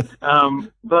 right?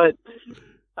 But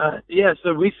yeah,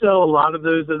 so we sell a lot of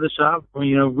those at the shop.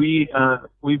 You know,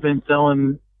 we've been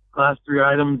selling class 3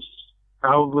 items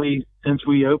probably since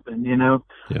we opened, you know.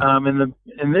 Yeah.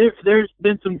 There's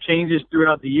been some changes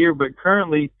throughout the year, but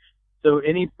currently, so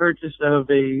any purchase of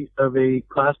a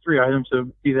class 3 item,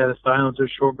 so be that a silencer,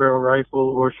 short barrel rifle,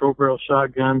 or short barrel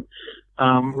shotgun,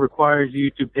 requires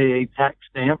you to pay a tax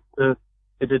stamp.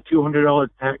 It's a $200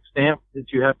 tax stamp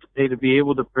that you have to pay to be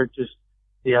able to purchase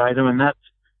the item, and that's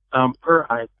per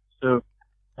item. So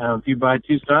if you buy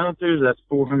 2 silencers, that's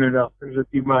 $400. If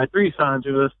you buy 3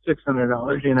 silencers, that's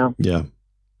 $600. You know. Yeah.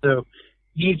 So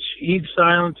each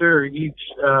silencer or each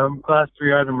class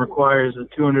 3 item requires a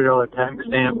 $200 tax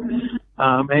stamp.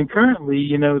 And currently,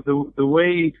 you know, the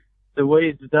way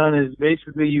it's done is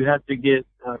basically you have to get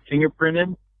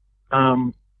fingerprinted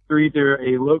through either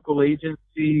a local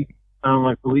agency,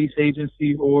 like police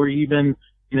agency, or even,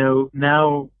 you know,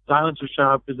 now Silencer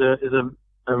Shop is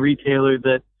a retailer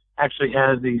that actually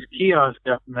has these kiosks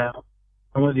up now.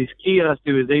 And what these kiosks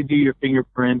do is they do your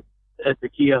fingerprint at the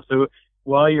kiosk. So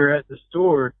while you're at the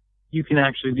store, you can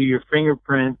actually do your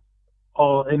fingerprint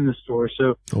all in the store.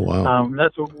 So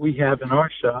that's what we have in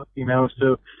our shop, you know.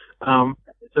 So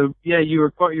yeah, you're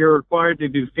required to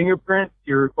do fingerprint.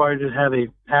 You're required to have a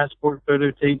passport photo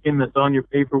taken that's on your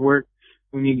paperwork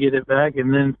when you get it back,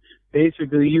 and then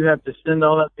basically you have to send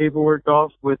all that paperwork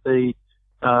off with the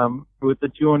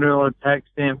 $200 tax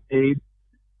stamp paid.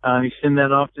 You send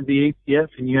that off to the ATF,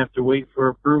 and you have to wait for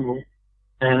approval.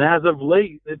 And as of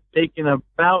late, it's taken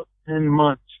about 10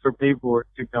 months for paperwork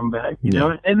to come back, you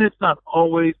know, and it's not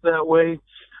always that way.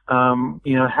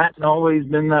 You know, it hadn't always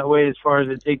been that way as far as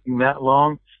it taking that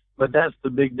long, but that's the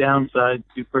big downside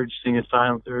to purchasing a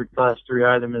silencer or class 3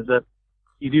 item, is that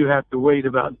you do have to wait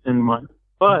about 10 months.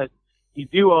 But you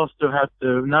do also have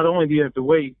to, not only do you have to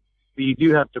wait, but you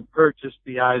do have to purchase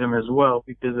the item as well,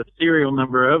 because the serial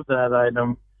number of that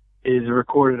item is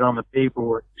recorded on the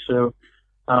paperwork. So,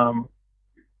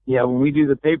 yeah, when we do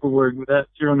the paperwork, that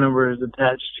serial number is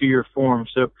attached to your form.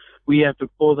 So we have to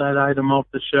pull that item off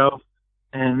the shelf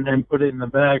and put it in the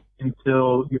bag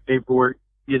until your paperwork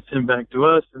gets sent back to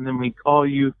us, and then we call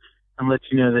you and let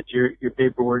you know that your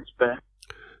paperwork's back.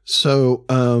 So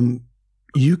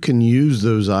you can use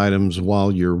those items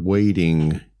while you're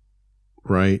waiting,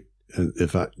 right?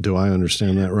 Do I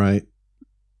understand that right?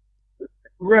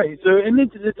 Right. So, and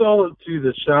it's all up to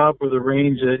the shop or the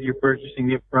range that you're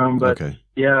purchasing it from. But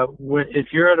yeah, if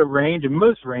you're at a range, and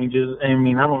most ranges, I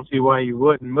mean, I don't see why you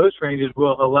wouldn't. Most ranges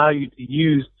will allow you to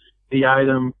use the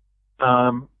item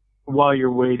while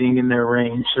you're waiting in their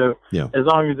range. So as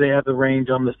long as they have the range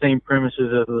on the same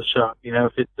premises as the shop, you know,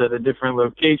 if it's at a different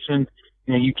location,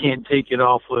 you know, you can't take it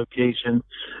off location.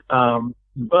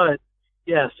 But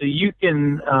yeah, so you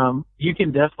can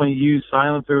definitely use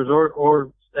silencers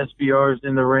or SBRs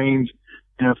in the range.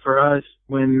 You know, for us,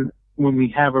 when we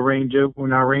have a range open,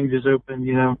 when our range is open,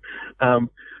 you know,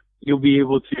 you'll be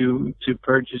able to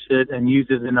purchase it and use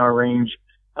it in our range.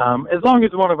 As long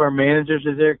as one of our managers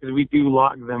is there, because we do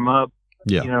lock them up,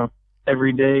 you know,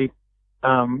 every day.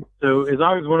 So as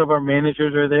long as one of our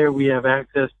managers are there, we have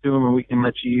access to them, and we can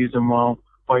let you use them while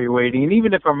you're waiting. And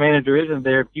even if our manager isn't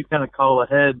there, if you kind of call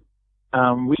ahead,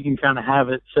 we can kind of have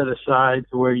it set aside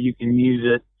to where you can use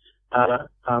it,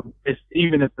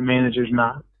 even if the manager's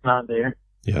not there.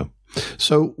 Yeah.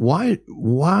 So why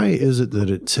is it that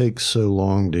it takes so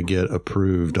long to get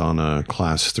approved on a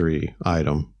class 3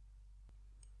 item?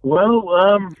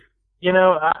 Well, you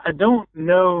know, I don't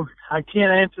know. I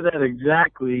can't answer that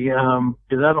exactly,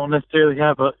 because I don't necessarily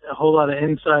have a whole lot of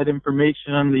inside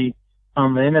information on the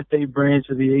NFA branch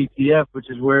of the ATF, which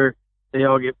is where they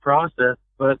all get processed.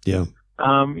 But you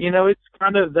know, it's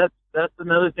kind of that's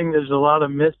another thing. There's a lot of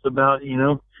myths about. You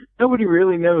know, nobody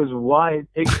really knows why it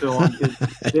takes so long.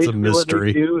 It's a mystery.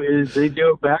 What they do is they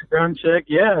do a background check.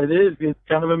 Yeah, it is. It's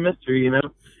kind of a mystery. You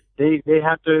know, they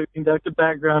have to conduct a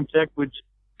background check, which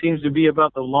seems to be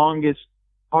about the longest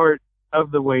part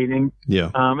of the waiting.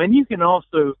 And you can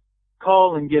also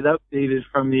call and get updated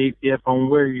from the ATF on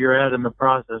where you're at in the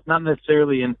process, not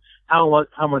necessarily in how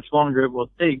much longer it will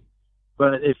take,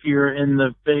 but if you're in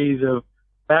the phase of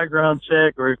background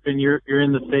check, or if you're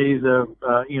in the phase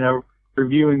of you know,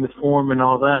 reviewing the form and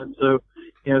all that. So,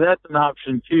 you know, that's an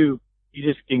option too.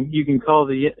 You can call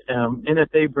the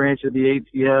NFA branch of the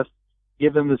ATF,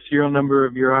 give them the serial number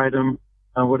of your item,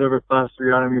 whatever class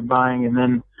 3 item you're buying, and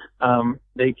then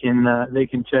they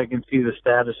can check and see the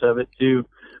status of it too.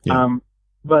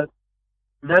 But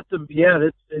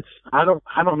it's I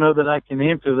don't know that I can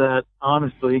answer that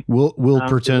honestly. We'll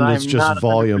pretend it's just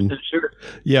volume. Sure.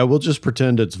 Yeah, we'll just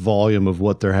pretend it's volume of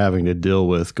what they're having to deal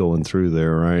with going through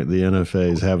there, right? The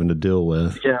NFA is having to deal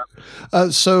with.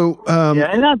 And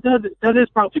that is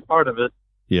probably part of it.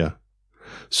 Yeah.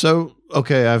 So,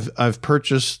 okay, I've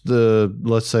purchased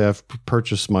let's say I've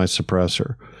purchased my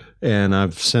suppressor, and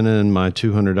I've sent in my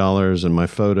 $200 and my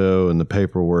photo and the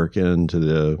paperwork into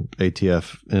the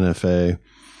ATF NFA,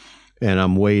 and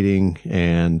I'm waiting.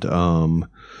 And,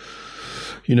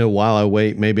 while I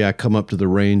wait, maybe I come up to the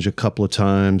range a couple of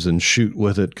times and shoot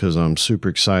with it because I'm super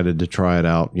excited to try it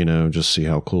out, just see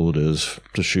how cool it is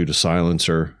to shoot a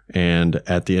silencer. And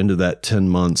at the end of that 10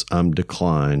 months, I'm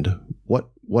declined.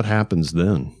 What happens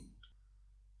then?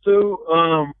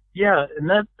 So, yeah, and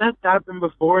that's happened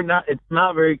before. It's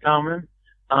not very common.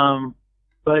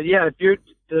 But yeah, if you're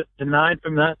denied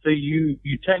from that, so you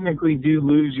technically do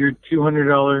lose your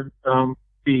 $200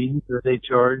 fee that they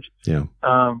charge. Yeah.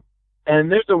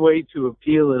 And there's a way to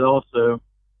appeal it also.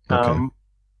 Okay.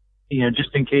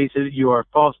 Just in case you are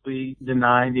falsely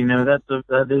denied,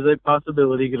 that is a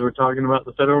possibility because we're talking about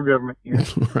the federal government here.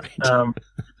 Right.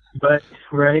 But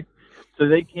right. So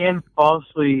they can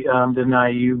falsely deny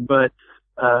you, but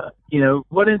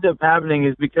what ends up happening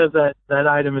is because that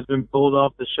item has been pulled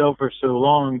off the shelf for so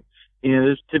long,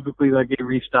 there's typically like a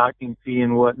restocking fee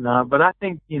and whatnot. But I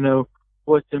think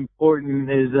what's important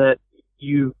is that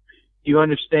you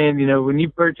understand when you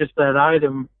purchase that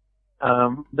item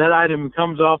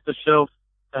comes off the shelf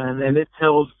and it's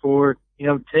held for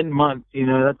 10 months.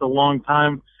 That's a long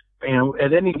time.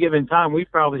 At any given time, we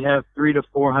probably have 300 to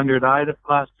 400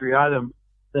 class 3 items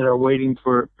that are waiting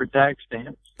for tax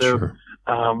stamps. So, sure.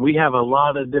 We have a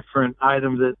lot of different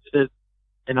items that sit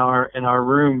in our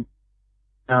room.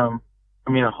 A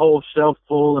whole shelf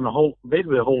full and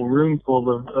basically a whole room full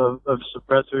of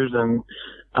suppressors and,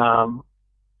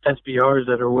 SBRs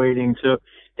that are waiting. So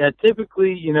yeah,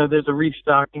 typically, there's a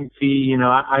restocking fee.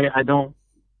 I don't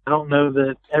know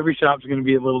that every shop's going to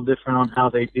be a little different on how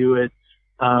they do it.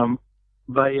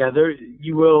 But yeah,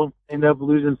 you will end up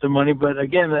losing some money. But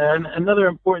again, another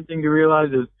important thing to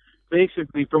realize is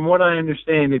basically, from what I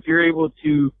understand, if you're able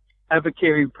to have a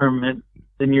carry permit,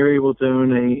 then you're able to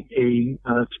own a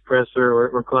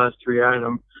suppressor or class 3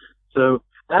 item. So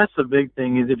that's the big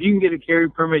thing is if you can get a carry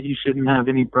permit, you shouldn't have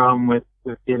any problem with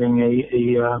getting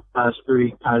a class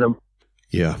 3 item.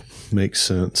 Yeah, makes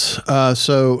sense.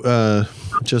 So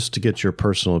just to get your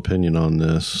personal opinion on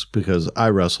this, because I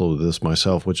wrestle with this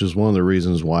myself, which is one of the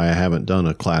reasons why I haven't done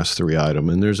a class 3 item.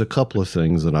 And there's a couple of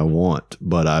things that I want,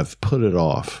 but I've put it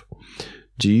off.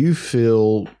 Do you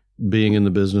feel, being in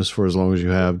the business for as long as you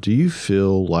have, do you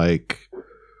feel like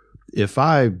if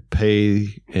I pay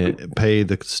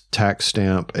the tax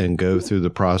stamp and go through the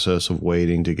process of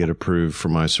waiting to get approved for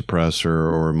my suppressor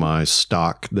or my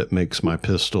stock that makes my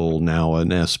pistol now an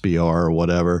SBR or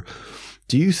whatever,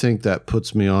 do you think that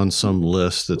puts me on some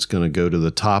list that's going to go to the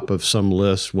top of some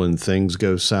list when things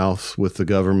go south with the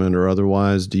government or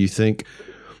otherwise? Do you think,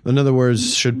 in other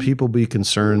words, should people be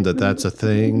concerned that that's a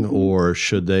thing, or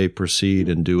should they proceed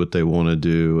and do what they want to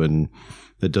do and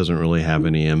it doesn't really have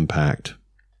any impact?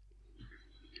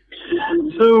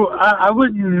 So I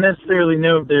wouldn't necessarily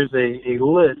know if there's a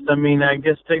list. I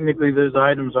guess technically those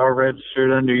items are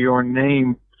registered under your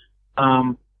name.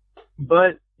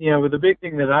 But, the big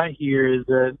thing that I hear is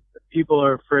that people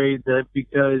are afraid that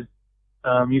because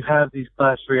you have these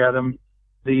class 3 items,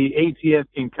 the ATF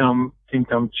can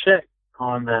come check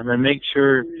on them and make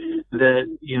sure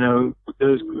that,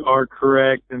 those are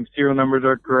correct and serial numbers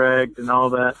are correct and all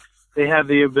that. They have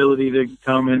the ability to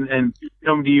come and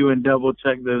come to you and double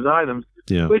check those items.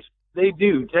 Yeah. Which they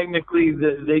do. Technically,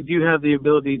 they do have the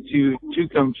ability to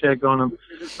come check on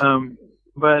them.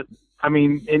 But,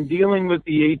 in dealing with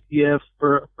the ATF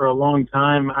for a long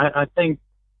time, I think,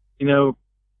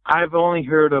 I've only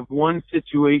heard of one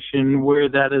situation where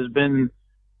that has been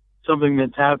something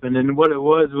that's happened. And what it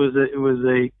was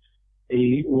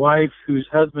a wife whose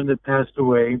husband had passed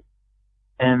away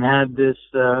and had this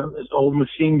old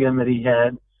machine gun that he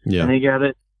had. Yeah.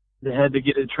 And they had to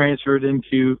get it transferred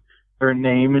into her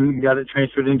name and got it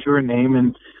transferred into her name,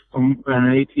 and an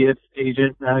ATF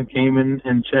agent came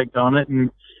and checked on it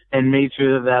and made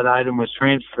sure that item was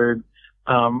transferred,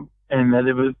 and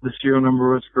that the serial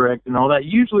number was correct and all that.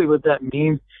 Usually what that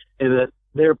means is that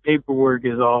their paperwork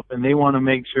is off and they want to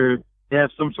make sure they have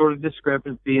some sort of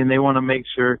discrepancy and they want to make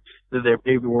sure that their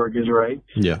paperwork is right.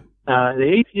 Yeah.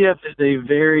 The ATF is a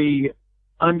very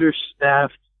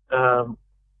understaffed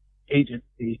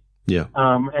agency. Yeah.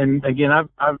 And again,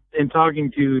 I've been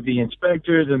talking to the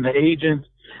inspectors and the agents.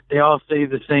 They all say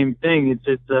the same thing.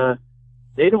 It's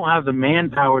they don't have the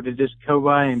manpower to just go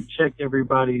by and check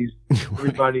everybody's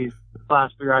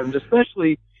class 3 items,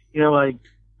 especially, like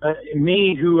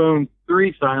me who own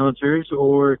 3 silencers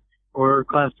or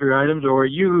class 3 items, or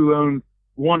you who own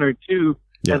 1 or 2.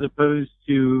 as opposed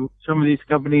to some of these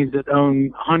companies that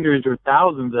own hundreds or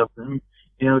thousands of them.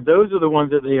 Those are the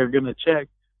ones that they are going to check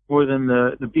more than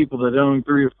the people that own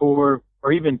 3 or 4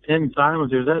 or even 10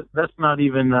 silencers. That's not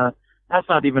even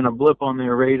a blip on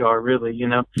their radar, really.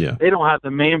 Yeah. They don't have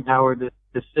the manpower to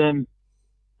send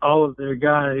all of their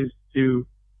guys to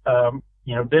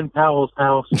Ben Powell's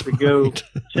house to go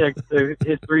check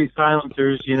his 3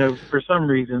 silencers. For some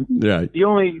reason. Right. The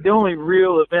only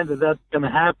real event that's going to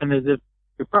happen is if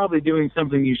you're probably doing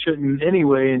something you shouldn't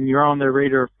anyway, and you're on their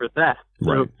radar for that.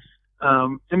 Right.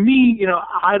 So, to me,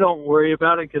 I don't worry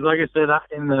about it because, like I said,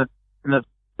 in the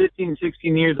 15,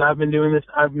 16 years I've been doing this,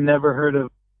 I've never heard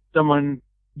of someone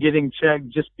getting checked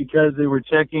just because they were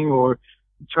checking or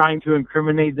trying to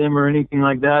incriminate them or anything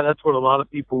like that. That's what a lot of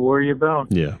people worry about.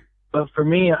 Yeah. But for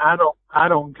me, I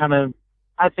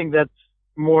think that's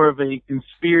more of a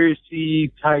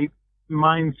conspiracy type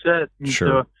mindset. And sure.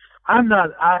 So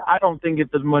I don't think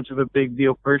it's as much of a big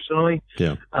deal personally.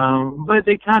 Yeah. But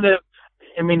they kind of,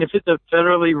 if it's a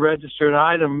federally registered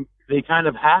item, they kind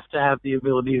of have to have the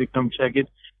ability to come check it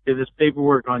because it's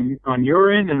paperwork on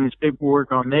your end and it's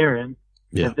paperwork on their end.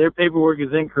 Yeah. If their paperwork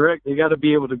is incorrect, they got to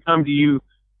be able to come to you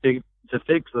to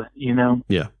fix it,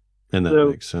 Yeah. And that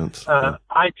makes sense.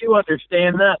 I do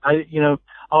understand that.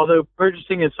 Although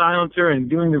purchasing a silencer and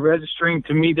doing the registering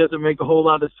to me doesn't make a whole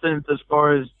lot of sense as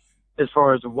far as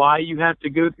why you have to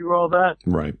go through all that.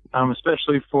 Right.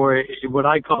 Especially for what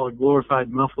I call a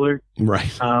glorified muffler.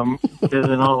 Right. Because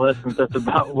in all essence, that's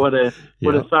about what a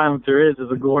silencer is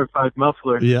a glorified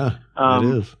muffler. Yeah.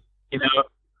 It is.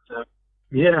 So,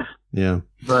 yeah. Yeah.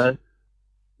 But.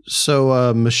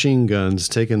 So machine guns,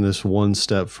 taking this one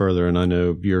step further, and I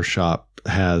know your shop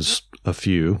has a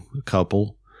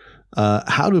couple.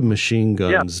 How do machine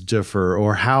guns differ,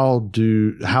 or how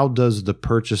does the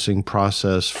purchasing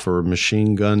process for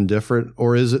machine gun different,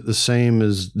 or is it the same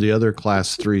as the other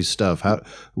Class 3 stuff?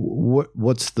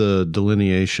 What's the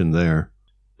delineation there?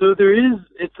 So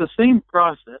it's the same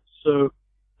process. So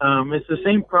it's the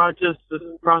same process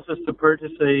to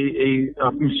purchase a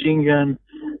machine gun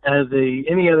as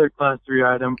any other Class 3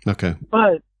 item. Okay.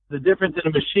 But the difference in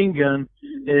a machine gun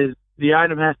is the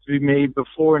item has to be made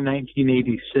before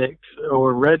 1986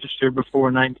 or registered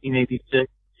before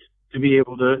 1986 to be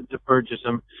able to purchase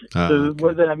them. Okay.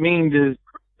 What that means is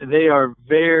they are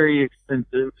very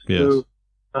expensive. Yes. So,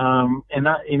 and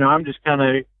I'm just kind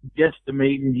of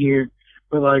guesstimating here,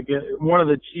 but like one of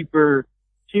the cheaper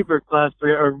Class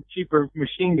 3 or cheaper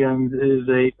machine guns is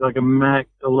a Mac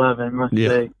 11, let's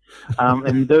say.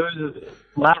 And those,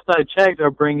 last I checked,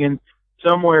 are bringing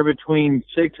somewhere between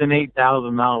 $6,000 and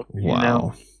 $8,000.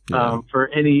 Wow. For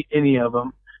any of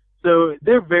them. So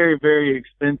they're very, very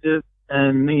expensive,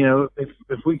 and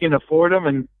if we can afford them,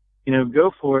 and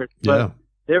go for it. But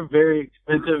they're very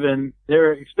expensive, and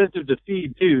they're expensive to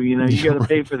feed too. You got to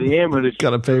pay for the ammo.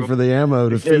 Got to pay for the ammo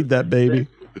to feed that baby.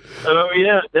 Oh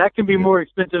yeah, that can be more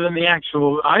expensive than the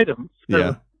actual item.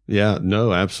 So. Yeah,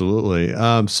 no, absolutely.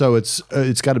 So it's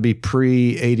got to be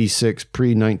pre-86,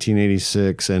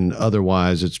 pre-1986, and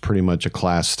otherwise it's pretty much a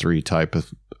Class 3 type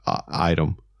of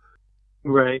item.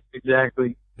 Right,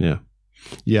 exactly. Yeah.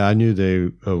 Yeah, I knew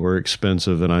they were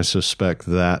expensive, and I suspect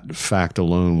that fact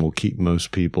alone will keep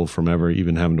most people from ever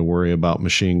even having to worry about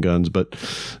machine guns. But,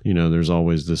 there's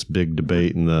always this big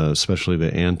debate in especially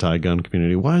the anti-gun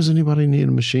community. Why does anybody need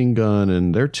a machine gun?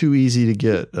 And they're too easy to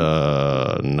get.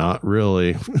 Not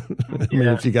really. I mean,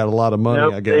 if you got a lot of money,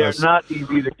 nope, I guess. They are not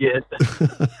easy to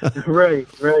get. Right.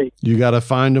 You got to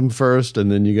find them first, and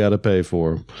then you got to pay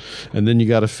for them. And then you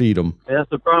got to feed them. That's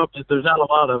the problem. Is there's not a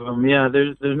lot of them. Yeah,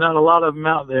 there's not a lot of them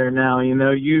out there now.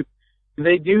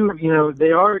 They do.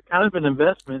 They are kind of an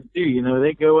investment too.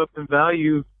 They go up in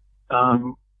value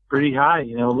pretty high.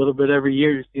 A little bit every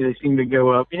year. They seem to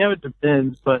go up. It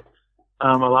depends, but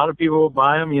a lot of people will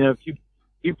buy them. If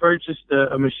you purchased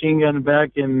a machine gun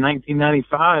back in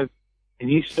 1995 and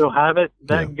you still have it,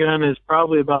 that gun is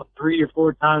probably about 3 or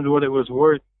 4 times what it was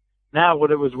worth now.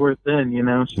 What it was worth then.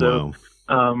 So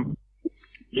wow.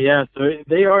 So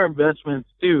they are investments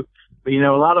too. But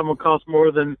a lot of them will cost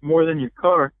more than your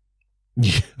car.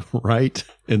 Yeah, right,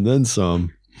 and then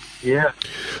some. Yeah.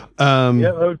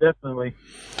 Oh, definitely.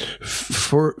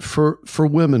 For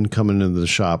women coming into the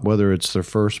shop, whether it's their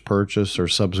first purchase or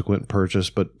subsequent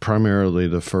purchase, but primarily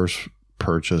the first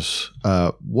purchase,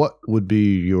 what would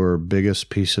be your biggest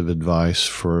piece of advice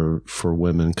for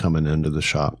women coming into the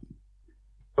shop?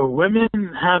 So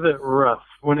women have it rough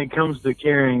when it comes to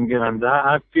carrying guns.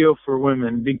 I feel for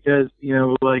women because,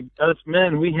 like us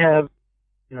men, we have,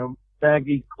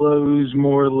 baggy clothes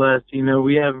more or less.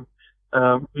 We have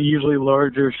usually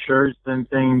larger shirts and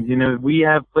things. You know, we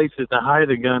have places to hide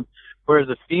a gun, whereas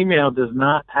a female does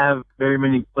not have very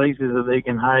many places that they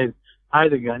can hide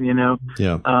a gun, you know.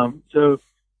 Yeah. So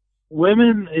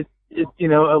women, it you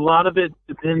know, a lot of it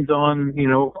depends on, you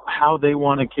know, how they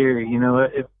want to carry. You know,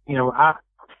 if you know,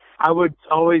 I would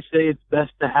always say it's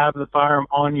best to have the firearm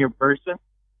on your person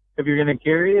if you're going to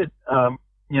carry it.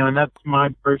 You know, and that's my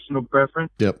personal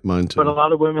preference. Yep, mine too. But a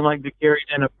lot of women like to carry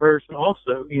it in a purse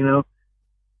also, you know.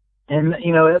 And,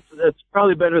 you know, that's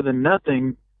probably better than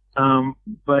nothing.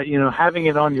 But, you know, having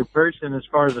it on your person as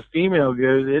far as a female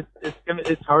goes,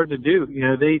 it's hard to do.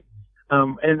 You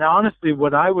know, and honestly,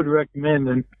 what I would recommend,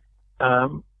 and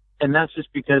that's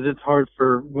just because it's hard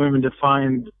for women to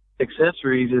find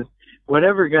accessories, is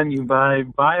whatever gun you buy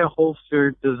a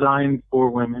holster designed for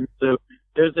women. So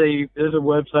there's a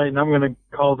website, and I'm going to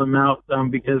call them out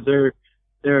because they're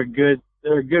a good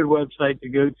website to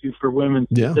go to for women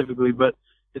specifically. But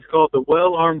it's called the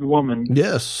Well Armed Woman.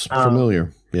 Yes,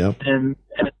 familiar. Yeah, and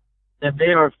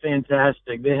they are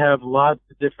fantastic. They have lots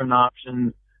of different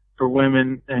options for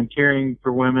women and carrying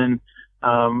for women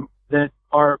that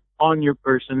are on your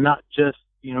person, not just,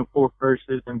 you know, for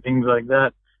purses and things like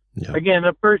that. Yeah. Again,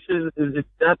 a purse is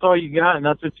that's all you got, and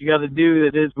that's what you got to do.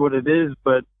 It is what it is.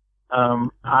 But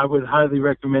I would highly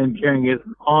recommend carrying it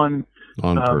on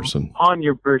person, on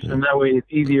your person. That way, it's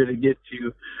easier to get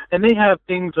to. And they have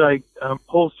things like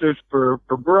holsters for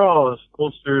bras,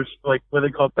 holsters like what they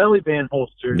call belly band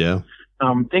holsters. Yeah.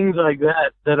 Things like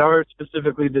that are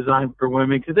specifically designed for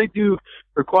women, because they do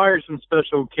require some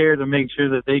special care to make sure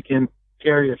that they can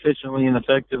carry efficiently and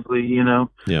effectively. You know.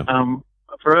 Yeah.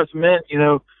 For us men, you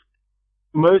know,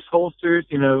 most holsters,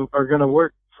 you know, are going to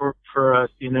work for us,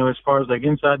 you know, as far as like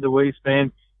inside the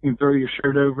waistband, you can throw your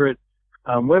shirt over it.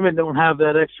 Women don't have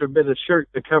that extra bit of shirt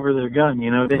to cover their gun, you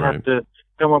know. They have to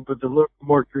come up with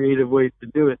more creative ways to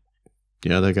do it.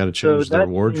 Yeah, they got to change their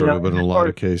wardrobe, you know, in a lot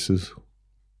of cases.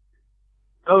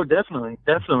 Oh, definitely.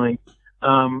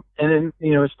 And then,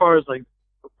 you know, as far as like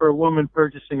for a woman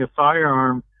purchasing a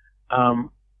firearm,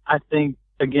 I think,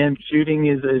 again, shooting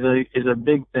is a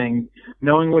big thing.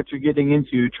 Knowing what you're getting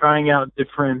into, trying out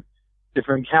different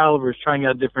calibers, trying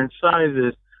out different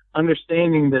sizes,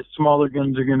 understanding that smaller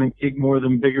guns are going to kick more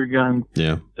than bigger guns.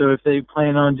 Yeah. So if they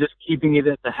plan on just keeping it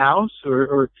at the house,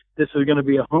 or this is going to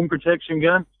be a home protection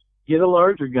gun, get a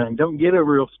larger gun. Don't get a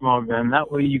real small gun.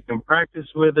 That way you can practice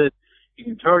with it, you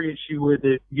can target shoot with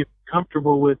it, get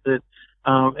comfortable with it,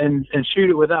 and shoot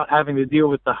it without having to deal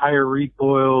with the higher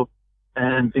recoil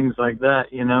and things like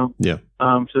that, you know? Yeah.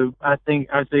 So I'd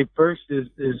say first is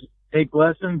take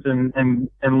lessons and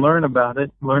learn about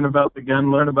it, learn about the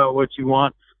gun, learn about what you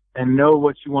want, and know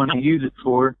what you want to use it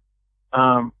for.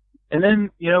 And then,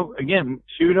 you know, again,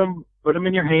 shoot them, put them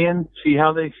in your hand, see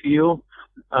how they feel.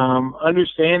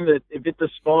 Understand that if it's a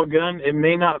small gun, it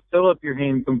may not fill up your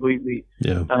hand completely.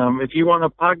 Yeah. If you want a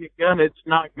pocket gun, it's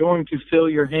not going to fill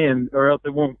your hand, or else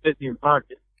it won't fit in your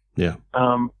pocket. Yeah.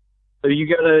 So you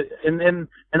gotta, and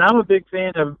I'm a big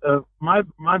fan of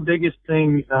my biggest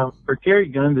thing for carry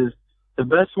guns is the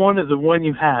best one is the one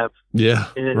you have. Yeah,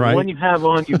 and right. The one you have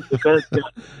on you is the best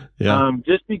gun. Yeah.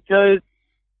 Just because,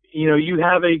 you know, you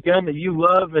have a gun that you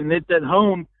love and it's at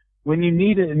home when you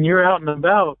need it and you're out and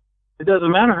about, it doesn't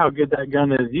matter how good that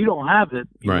gun is. You don't have it.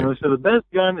 You know? So the best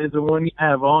gun is the one you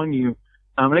have on you.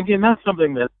 And again, that's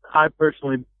something that I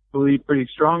personally believe pretty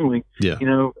strongly. Yeah. You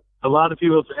know, a lot of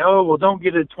people say, oh, well, don't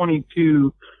get a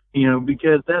 22, you know,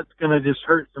 because that's going to just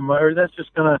hurt somebody, or that's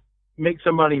just going to make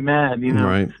somebody mad, you know.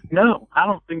 Right. No, I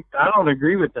don't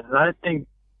agree with that. I think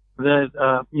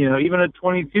that, you know, even a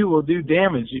 22 will do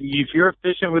damage. If you're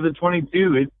efficient with a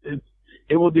 22,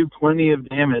 it will do plenty of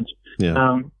damage.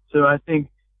 Yeah. So I think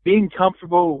being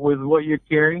comfortable with what you're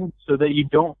carrying so that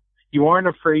you aren't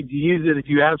afraid to use it if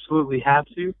you absolutely have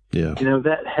to. Yeah. You know,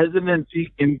 that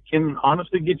hesitancy can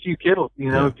honestly get you killed. You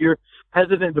know, if you're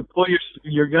hesitant to pull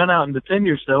your gun out and defend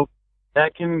yourself,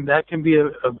 that can be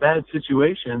a bad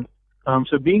situation.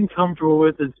 So being comfortable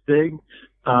with it's big.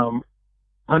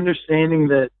 Understanding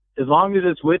that as long as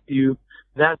it's with you,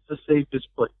 that's the safest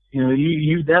place. You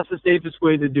know, that's the safest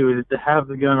way to do it, is to have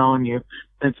the gun on you.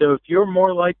 And so if you're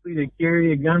more likely to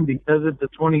carry a gun because it's a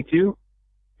 22,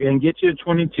 and get you a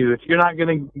 22. If you're not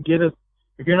going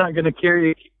to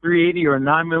carry a 380 or a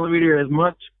 9mm as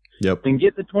much, then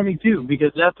get the 22,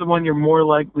 because that's the one you're more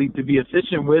likely to be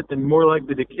efficient with and more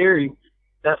likely to carry.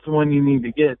 That's the one you need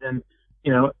to get. And,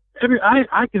 you know,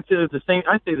 I consider the same.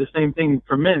 I say the same thing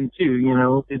for men too. You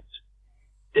know,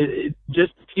 it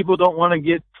just people don't want to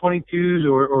get 22s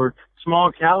or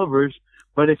small calibers.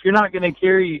 But if you're not going to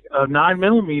carry a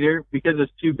 9mm because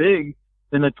it's too big,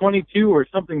 then a 22 or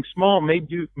something small may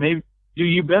do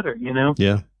you better, you know?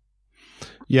 Yeah.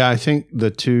 Yeah. I think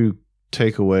the two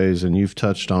takeaways, and you've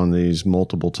touched on these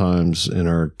multiple times in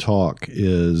our talk,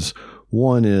 is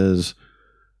one is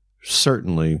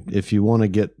certainly if you want to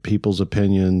get people's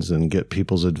opinions and get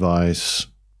people's advice,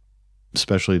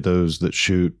 especially those that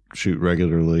shoot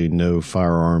regularly, know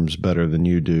firearms better than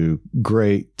you do,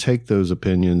 great. Take those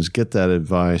opinions, get that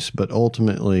advice, but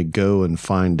ultimately go and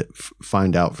find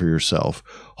out for yourself.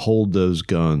 Hold those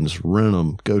guns, rent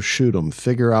them, go shoot them,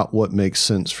 figure out what makes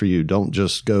sense for you. Don't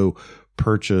just go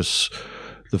purchase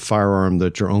the firearm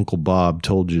that your Uncle Bob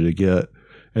told you to get.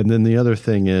 And then the other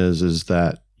thing is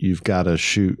that you've got to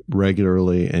shoot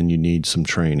regularly and you need some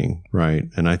training, right?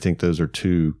 And I think those are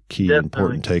two key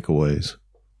important takeaways.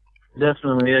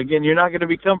 Definitely. Again, you're not going to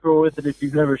be comfortable with it if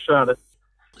you've never shot it.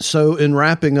 So in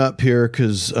wrapping up here,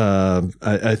 because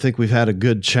I think we've had a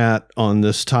good chat on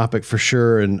this topic for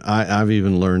sure, and I've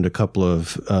even learned a couple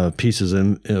of pieces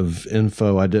of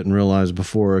info I didn't realize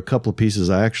before, a couple of pieces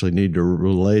I actually need to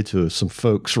relay to some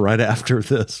folks right after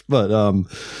this. But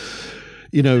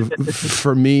you know,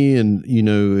 for me, and, you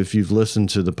know, if you've listened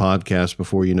to the podcast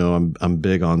before, you know, I'm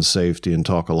big on safety and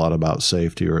talk a lot about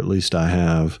safety, or at least I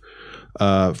have.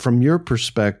 From your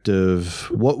perspective,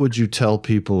 what would you tell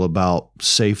people about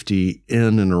safety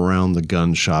in and around the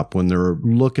gun shop when they're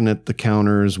looking at the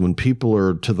counters, when people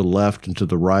are to the left and to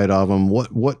the right of them?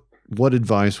 What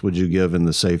advice would you give in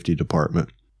the safety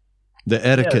department, the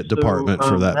etiquette department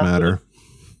for that matter?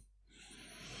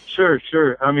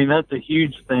 Sure. I mean, that's a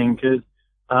huge thing because,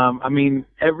 I mean,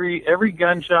 every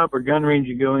gun shop or gun range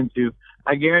you go into,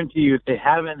 I guarantee you, if they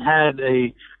haven't had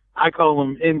I call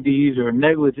them NDs or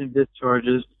negligent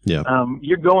discharges,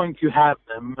 you're going to have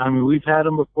them. I mean, we've had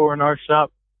them before in our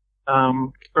shop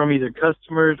from either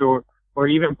customers or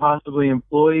even possibly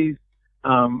employees.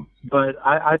 But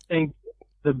I think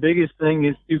the biggest thing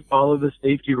is to follow the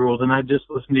safety rules. And I just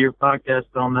listened to your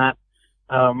podcast on that.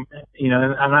 You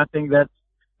know, and I think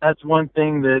that's one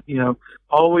thing that, you know,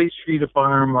 always treat a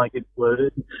firearm like it's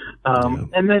loaded.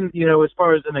 And then, you know, as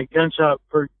far as in a gun shop,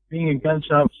 for being a gun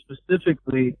shop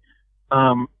specifically,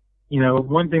 you know,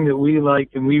 one thing that we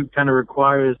like and we kind of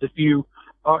require is if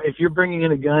you're bringing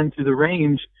in a gun to the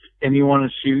range and you want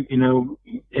to shoot, you know,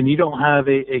 and you don't have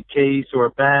a case or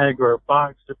a bag or a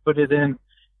box to put it in,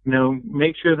 you know,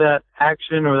 make sure that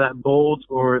action or that bolt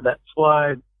or that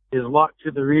slide is locked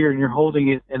to the rear and you're holding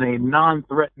it in a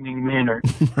non-threatening manner.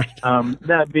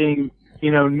 That being,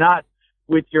 you know, not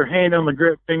with your hand on the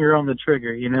grip, finger on the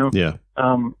trigger, you know? Yeah.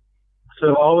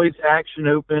 So always action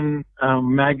open,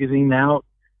 magazine out,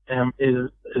 is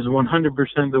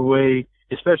 100% the way,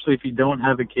 especially if you don't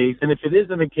have a case. And if it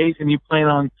isn't a case and you plan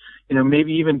on, you know,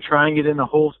 maybe even trying it in a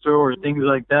holster or things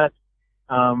like that,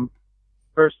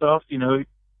 first off, you know,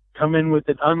 come in with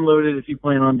it unloaded if you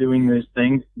plan on doing those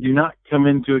things. Do not come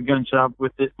into a gun shop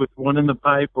with it with one in the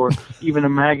pipe or even a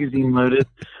magazine loaded.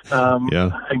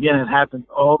 Again, it happens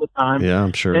all the time. Yeah,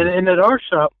 I'm sure. And at our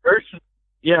shop,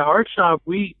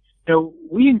 we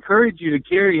encourage you to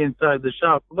carry inside the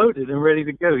shop loaded and ready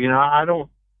to go. You know, I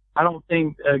don't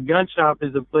think a gun shop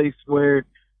is a place where,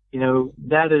 you know,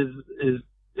 that is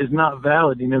not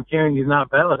valid. You know, carrying is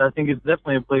not valid. I think it's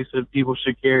definitely a place that people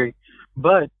should carry,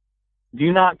 but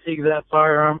do not take that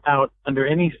firearm out under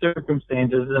any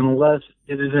circumstances unless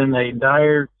it is in a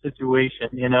dire situation,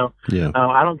 you know. Yeah.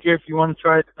 I don't care if you want to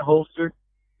try it in a holster. If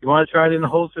you want to try it in a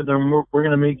holster, then we're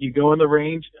going to make you go in the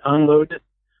range, unload it,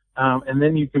 and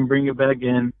then you can bring it back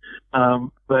in.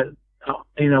 But,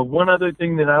 you know, one other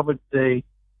thing that I would say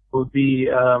would be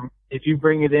if you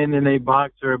bring it in a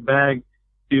box or a bag,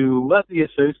 to let the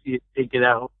associate take it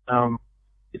out.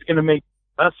 It's going to make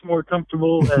us more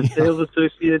comfortable as sales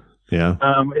associates. Yeah.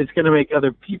 It's going to make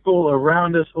other people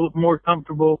around us more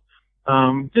comfortable,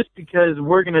 just because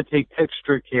we're going to take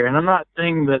extra care. And I'm not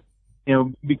saying that, you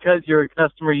know, because you're a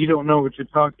customer, you don't know what you're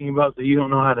talking about, so you don't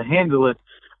know how to handle it.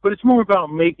 But it's more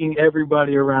about making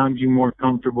everybody around you more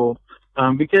comfortable,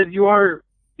 because you are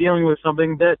dealing with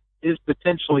something that is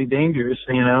potentially dangerous,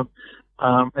 you know.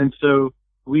 And so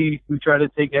we try to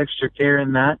take extra care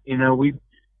in that. You know,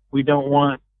 we don't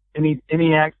want any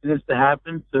accidents to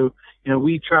happen. So, you know,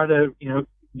 we try to, you know,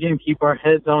 again, keep our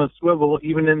heads on a swivel,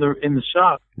 even in the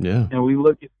shop. Yeah. And we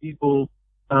look at people,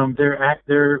 their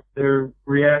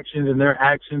reactions and their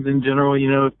actions in general.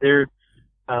 You know, if they're,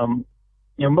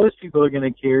 you know, most people are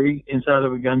going to carry inside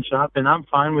of a gun shop, and I'm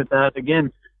fine with that.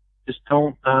 Again, just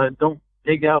don't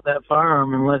take out that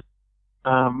firearm unless,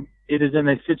 it is in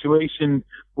a situation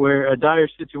where a dire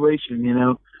situation, you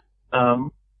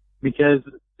know, because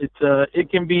it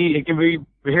can be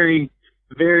very,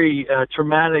 very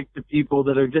traumatic to people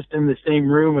that are just in the same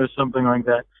room or something like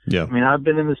that. Yeah. I mean, I've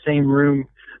been in the same room.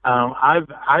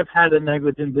 I've had a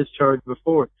negligent discharge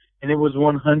before, and it was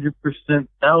 100%,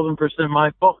 1,000%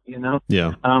 my fault.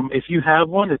 Yeah. If you have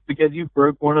one, it's because you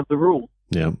broke one of the rules.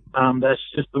 Yeah. That's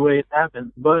just the way it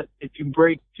happens. But if you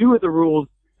break two of the rules,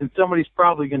 then somebody's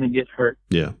probably going to get hurt.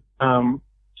 Yeah.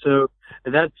 So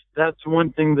that's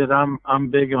one thing that I'm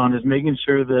big on, is making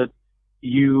sure that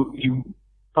you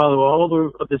follow all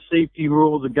the safety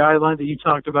rules, the guidelines that you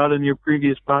talked about in your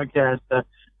previous podcast.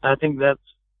 I think that's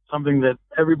something that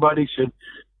everybody should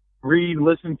read,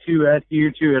 listen to,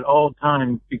 adhere to at all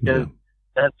times, because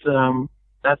that's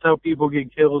how people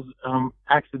get killed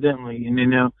accidentally.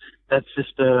 And that's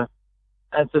just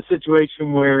that's a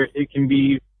situation where it can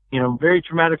be very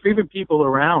traumatic for even people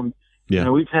around. Yeah.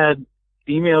 We've had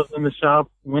females in the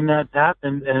shop when that's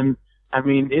happened, and I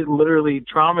mean, it literally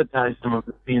traumatized them.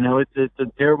 It's a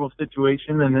terrible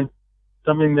situation, and it's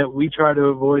something that we try to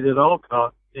avoid at all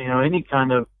costs. Any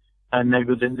kind of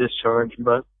negligent discharge,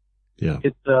 but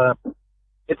it's a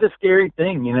scary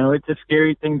thing. It's a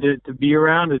scary thing to be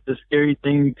around. It's a scary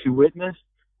thing to witness.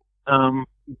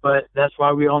 But that's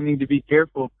why we all need to be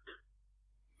careful.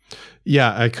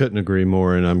 Yeah, I couldn't agree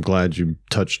more, and I'm glad you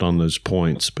touched on those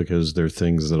points, because they're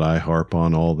things that I harp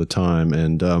on all the time.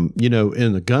 And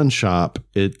in the gun shop,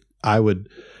 I'm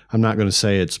not going to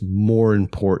say it's more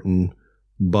important,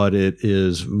 but it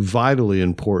is vitally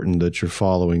important that you're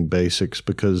following basics,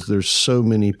 because there's so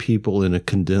many people in a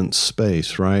condensed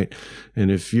space, right? And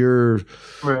if you're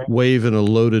waving a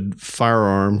loaded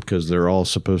firearm, because they're all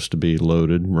supposed to be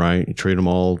loaded, right? You treat them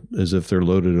all as if they're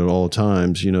loaded at all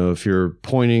times. If you're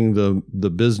pointing the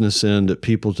business end at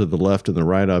people to the left and the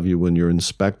right of you when you're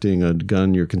inspecting a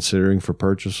gun you're considering for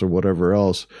purchase or whatever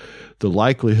else, the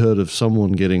likelihood of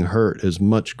someone getting hurt is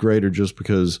much greater, just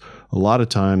because a lot of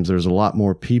times there's a lot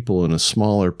more people in a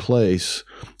smaller place.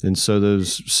 And so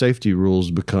those safety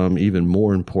rules become even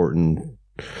more important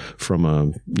from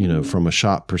a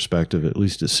shop perspective. At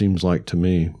least it seems like to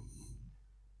me.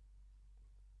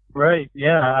 Right.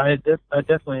 Yeah, I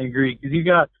definitely agree, because you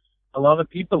got a lot of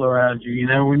people around you.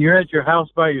 When you're at your house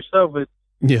by yourself, it's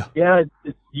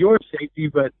your safety,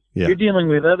 but you're dealing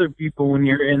with other people when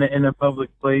you're in a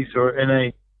public place or in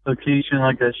a location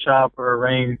like a shop or a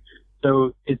range.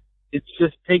 So it's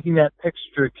just taking that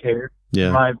extra care,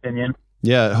 in my opinion.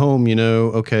 Yeah, at home,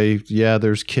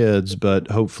 there's kids,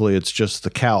 but hopefully it's just the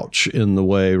couch in the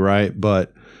way, right?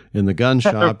 But in the gun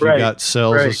shop, you've got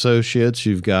sales associates,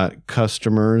 you've got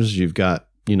customers, you've got,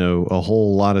 a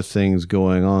whole lot of things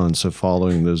going on. So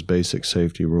following those basic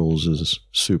safety rules is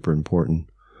super important.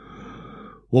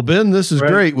 Well, Ben, this is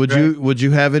great. Would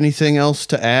you have anything else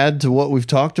to add to what we've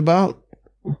talked about?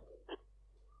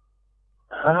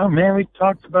 Oh man, we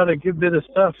talked about a good bit of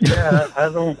stuff. Yeah,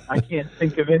 I can't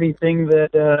think of anything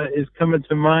that is coming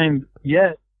to mind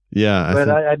yet. Yeah, but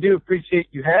I do appreciate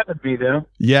you having me, though.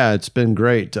 Yeah, it's been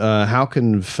great. How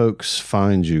can folks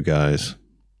find you guys?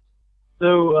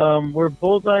 So we're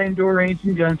Bullseye Indoor Range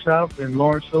and Gun Shop in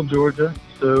Lawrenceville, Georgia.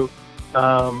 So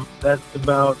that's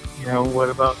about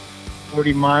about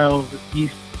 40 miles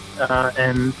east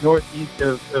and northeast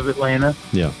of Atlanta.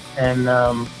 Yeah. And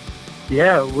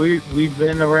we've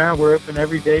been around. We're open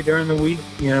every day during the week.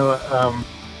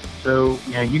 So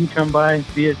you can come by and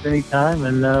see us anytime,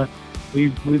 and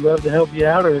we'd love to help you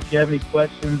out. Or if you have any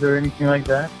questions or anything like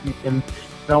that, you can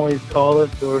always call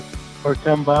us or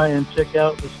come by and check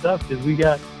out the stuff, because we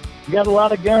got a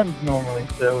lot of guns normally.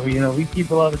 So we keep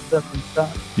a lot of stuff in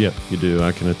stock. Yep, you do.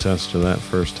 I can attest to that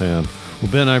firsthand.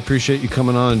 Well, Ben, I appreciate you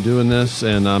coming on and doing this,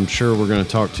 and I'm sure we're going to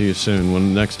talk to you soon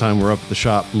when next time we're up at the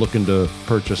shop looking to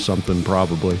purchase something,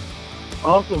 probably.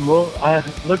 Awesome. Well, I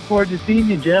look forward to seeing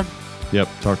you, Jim. Yep.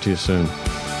 Talk to you soon.